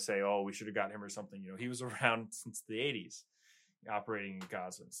 If you want to say, oh, we should have got him or something, he was around since the 80s operating in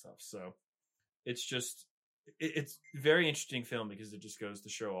Gaza and stuff. So it's just, it's a very interesting film, because it just goes to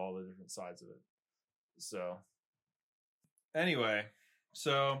show all the different sides of it. So anyway,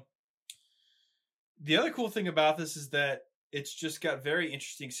 so the other cool thing about this is that it's just got very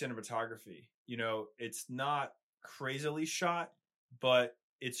interesting cinematography. It's not crazily shot, but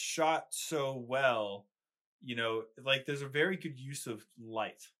it's shot so well, like there's a very good use of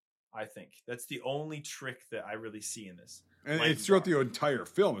light. I think that's the only trick that I really see in this. And it's throughout the entire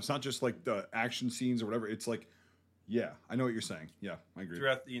film. It's not just like the action scenes or whatever. It's like, yeah, I know what you're saying. Yeah, I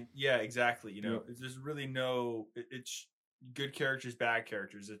agree. Yeah, exactly. There's really no, it's good characters, bad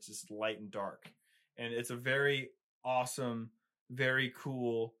characters. It's just light and dark. And it's a very awesome, very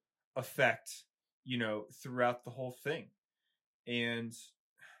cool effect, throughout the whole thing. And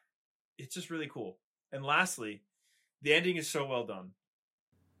it's just really cool. And lastly, the ending is so well done.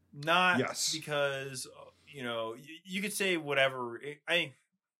 Not because, you could say whatever.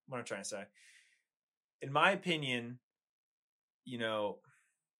 What I'm trying to say, in my opinion, the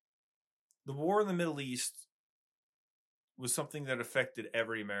war in the Middle East was something that affected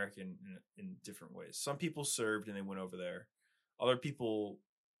every American in different ways. Some people served and they went over there. Other people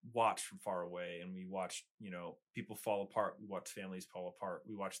watched from far away, and we watched, people fall apart. We watched families fall apart.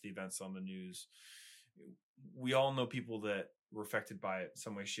 We watched the events on the news. We all know people that were affected by it in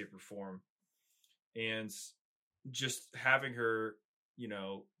some way, shape, or form. And just having her,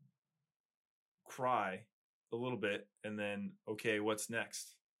 cry a little bit and then, okay, what's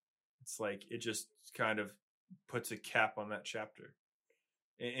next? It's like, it just kind of puts a cap on that chapter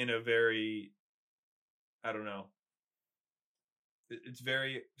in a very I don't know. It's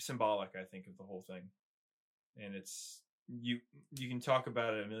very symbolic, I think, of the whole thing, and it's you can talk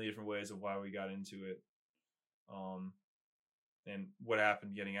about it a million different ways of why we got into it, and what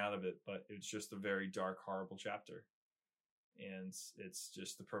happened getting out of it. But it's just a very dark, horrible chapter, and it's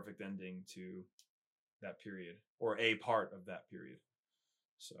just the perfect ending to that period, or a part of that period.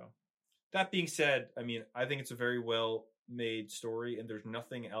 So, that being said, I mean, I think it's a very well made story, and there's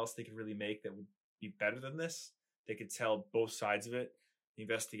nothing else they could really make that would be better than this. They could tell both sides of it, the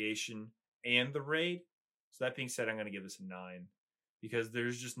investigation and the raid. So that being said, I'm going to give this a 9 because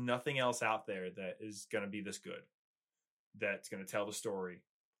there's just nothing else out there that is going to be this good, that's going to tell the story.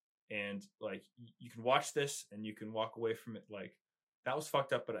 And like, you can watch this and you can walk away from it like, that was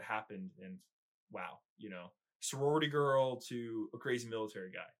fucked up, but it happened. And wow, you know, sorority girl to a crazy military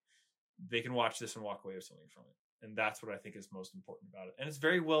guy. They can watch this and walk away with something from it. And that's what I think is most important about it. And it's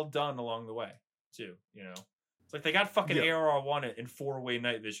very well done along the way too, you know. It's like they got fucking ARR1 in 4-way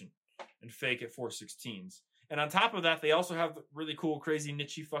night vision and fake at 416s. And on top of that, they also have really cool, crazy,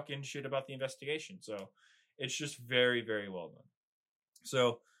 niche fucking shit about the investigation. So it's just very, very well done.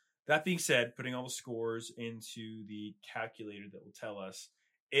 So that being said, putting all the scores into the calculator that will tell us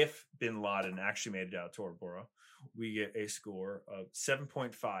if Bin Laden actually made it out of Tora Bora, we get a score of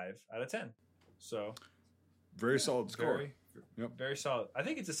 7.5 out of 10. So very solid score. Very solid. I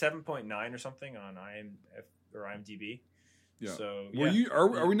think it's a 7.9 or something on IMDb. Yeah. So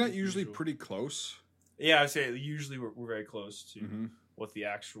are we not usually pretty close? Yeah, I would say usually we're very close to what the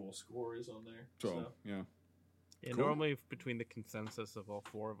actual score is on there. So yeah. Yeah, Cool. normally between the consensus of all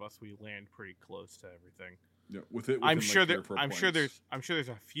four of us, we land pretty close to everything. Yeah, with it. I'm sure there's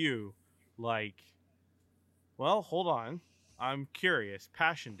a few like. Well, hold on. I'm curious.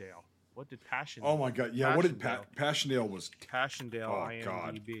 Passchendaele. What did Passchendaele? Oh my god! Yeah, what did Passchendaele was? Passchendaele Oh, IMDb.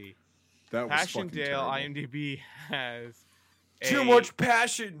 God. That was fucking terrible. Passchendaele IMDb has too much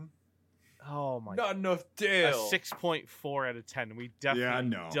passion. Oh my! Not enough A Dale. 6.4 out of 10. We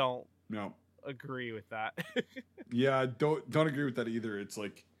definitely don't agree with that. Yeah, don't agree with that either. It's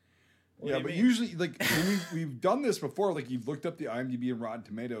like, What do you but mean? usually, like when we've done this before, like you've looked up the IMDb and Rotten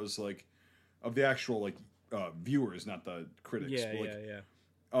Tomatoes, like of the actual like viewers, not the critics. Yeah, but, like, yeah.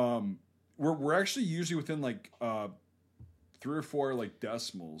 We're actually usually within like 3 or 4 like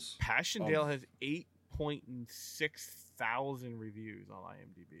decimals. Passchendaele has 8.6 thousand reviews on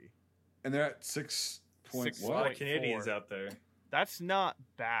IMDb. And they're at 6 point Six A lot what? of Canadians out there. That's not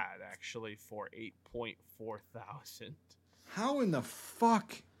bad actually for 8.4 thousand. How in the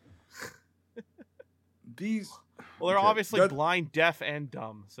fuck? These. Well, they're Okay, obviously blind, deaf, and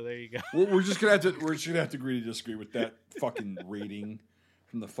dumb. So there you go. We're just gonna have to agree to disagree with that fucking rating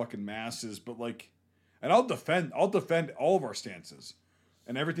from the fucking masses. But like, and I'll defend all of our stances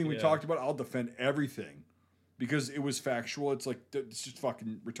and everything we talked about. I'll defend everything because it was factual. It's like it's just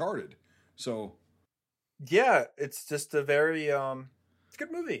fucking retarded. So Yeah, it's just a very it's a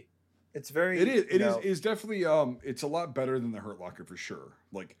good movie. It's very it is definitely it's a lot better than The Hurt Locker for sure.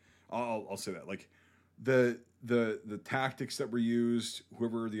 Like I'll say that. Like the tactics that were used,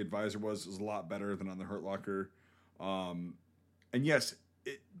 whoever the advisor was a lot better than on The Hurt Locker. And yes,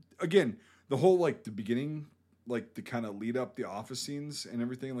 again, the whole like the beginning, like the kind of lead up the office scenes and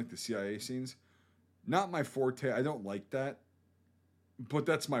everything, like the CIA scenes, not my forte. I don't like that. But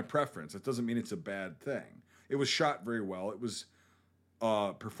that's my preference. It doesn't mean it's a bad thing. It was shot very well. It was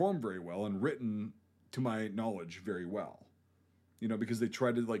performed very well and written, to my knowledge, very well. You know, because they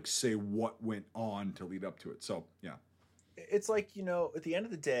tried to like say what went on to lead up to it. So yeah, it's like, you know, at the end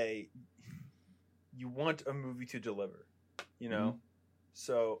of the day, you want a movie to deliver. You know,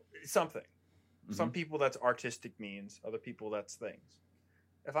 so something. Some people that's artistic means. Other people that's things.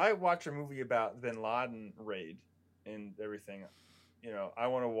 If I watch a movie about Bin Laden raid and everything, you know, I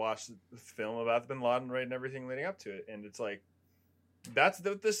want to watch the film about the Bin Laden raid and everything leading up to it. And it's like, that's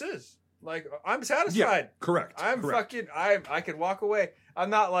what this is. Like, I'm satisfied. Yeah, correct. I could walk away. I'm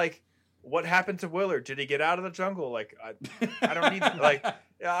not like, what happened to Willard? Did he get out of the jungle? Like, I don't need, like,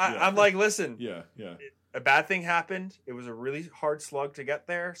 I'm like, listen. Yeah. A bad thing happened. It was a really hard slug to get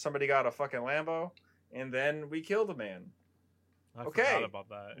there. Somebody got a fucking Lambo. And then we killed a man. I Okay. forgot about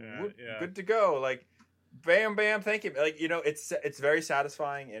that. Yeah. Good to go. Like, bam, bam, thank you. Like, you know, it's very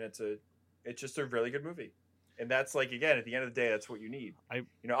satisfying, and it's just a really good movie. And that's like, again, at the end of the day, that's what you need. You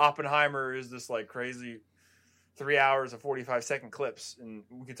know, Oppenheimer is this like crazy 3 hours of 45-second clips, and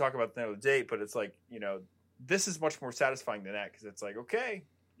we can talk about that another date. But it's like, you know, this is much more satisfying than that because it's like, okay,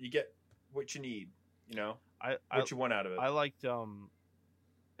 you get what you need. You know, what you want out of it. I liked even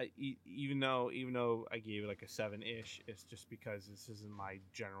though I gave it like a 7-ish, it's just because this isn't my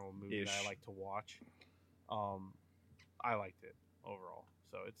general movie that I like to watch. I liked it overall,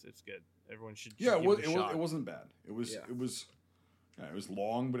 so it's good. Everyone should Yeah, give it a shot. it wasn't bad. It was Yeah. it was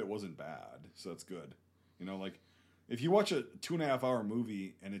long, but it wasn't bad. So that's good. You know, like if you watch a 2.5 hour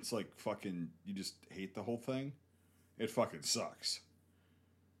movie and it's like fucking, you just hate the whole thing, it fucking sucks.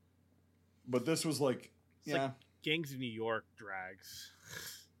 But this was like, It's like Gangs of New York drags.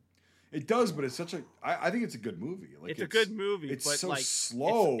 it does, but it's such a. I think it's a good movie. Like It's a good movie, It's but so like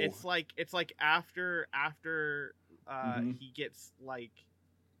slow. It's like after Mhm. he gets like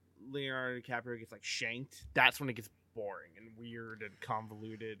Leonardo DiCaprio gets like shanked. That's when it gets boring and weird and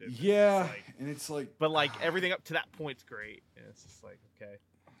convoluted. And Yeah, it's like, and it's like, but like everything up to that point's great, and it's just like okay.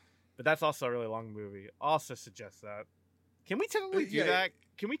 But that's also a really long movie. Also suggest that. Can we technically do Yeah. that?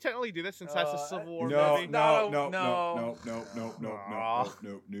 Can we technically do this since that's a Civil War no, movie?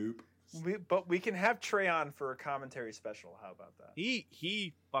 nope. But we can have Trey on for a commentary special. How about that?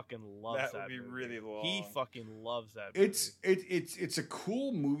 He fucking loves that. That would be movie. really long. He fucking loves that. Movie. It's a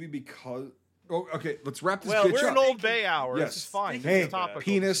cool movie because. Oh, okay. Let's wrap this Well, bitch we're up. in Old Bay hour. Yes. This is fine. Speaking This Hey, is topical. This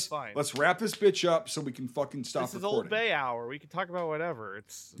penis. is fine. Let's wrap this bitch up so we can fucking stop This is recording. Old Bay hour. We can talk about whatever.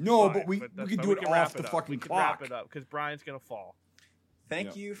 It's No, fine, but we that's can fine. do it wrap off the up. fucking we can wrap clock. it up because Brian's gonna fall.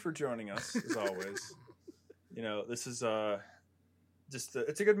 Thank Yeah. you for joining us as always. You know, this is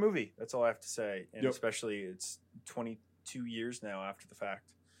it's a good movie. That's all I have to say. And Yep. especially it's 22 years now after the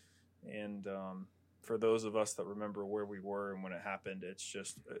fact. And for those of us that remember where we were and when it happened, it's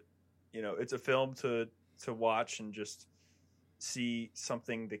just it's a film to watch and just see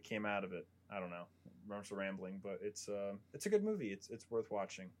something that came out of it. I don't know. I'm just rambling, but it's a good movie. It's worth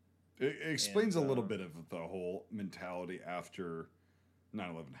watching. It explains And, a little bit of the whole mentality after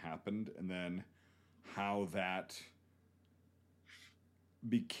 9/11 happened, and then how that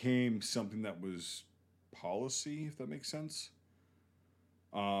became something that was policy, if that makes sense.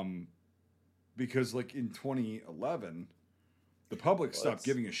 Because like in 2011, the public stopped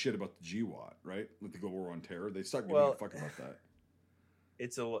giving a shit about the GWAT, right? Like the Global War on Terror. They stopped giving a fuck about that.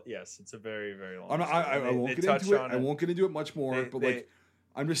 It's a very, very long. I won't get into it. I won't get into it much more. But like,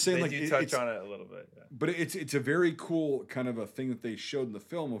 I'm just saying, they like, do touch on it a little bit. Yeah. But it's a very cool kind of a thing that they showed in the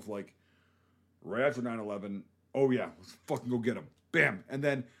film of like, right after 9/11. Oh yeah, let's fucking go get them. Bam, and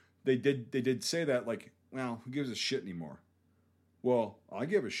then they did say that like, well, who gives a shit anymore? Well, I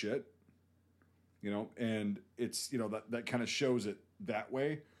give a shit. And it's that kind of shows it that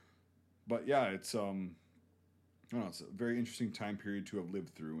way. But yeah, it's I don't know, it's a very interesting time period to have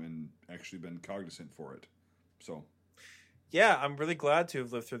lived through and actually been cognizant for it. So yeah, I'm really glad to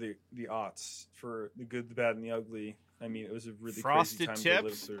have lived through the aughts, for the good, the bad, and the ugly. I mean, it was a really Frosted crazy time to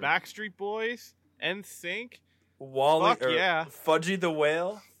live Tips, through. Backstreet Boys, NSYNC, Wally, Fuck yeah. Fudgy the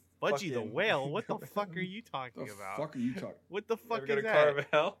Whale. Budgie the Fucking- Whale. What the fuck are you talking the about? fuck are you talking? What the fuck Ever go is to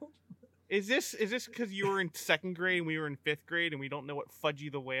that? Carvel? Is this because you were in second grade and we were in fifth grade and we don't know what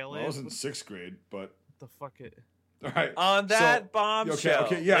Fudgy the Whale Well, I was is? in 6th grade, but What the fuck it? all right. On that So- bombshell,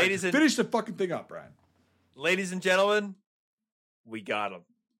 Okay, yeah. ladies Finish the fucking thing up, Brad. and gentlemen, we got them.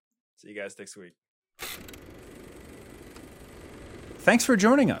 See you guys next week. Thanks for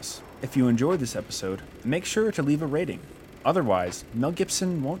joining us. If you enjoyed this episode, make sure to leave a rating. Otherwise, Mel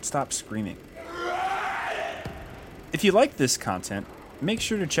Gibson won't stop screaming. If you like this content, make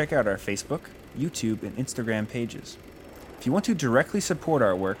sure to check out our Facebook, YouTube, and Instagram pages. If you want to directly support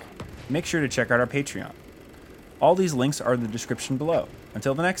our work, make sure to check out our Patreon. All these links are in the description below.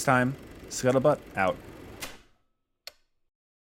 Until the next time, Scuttlebutt out.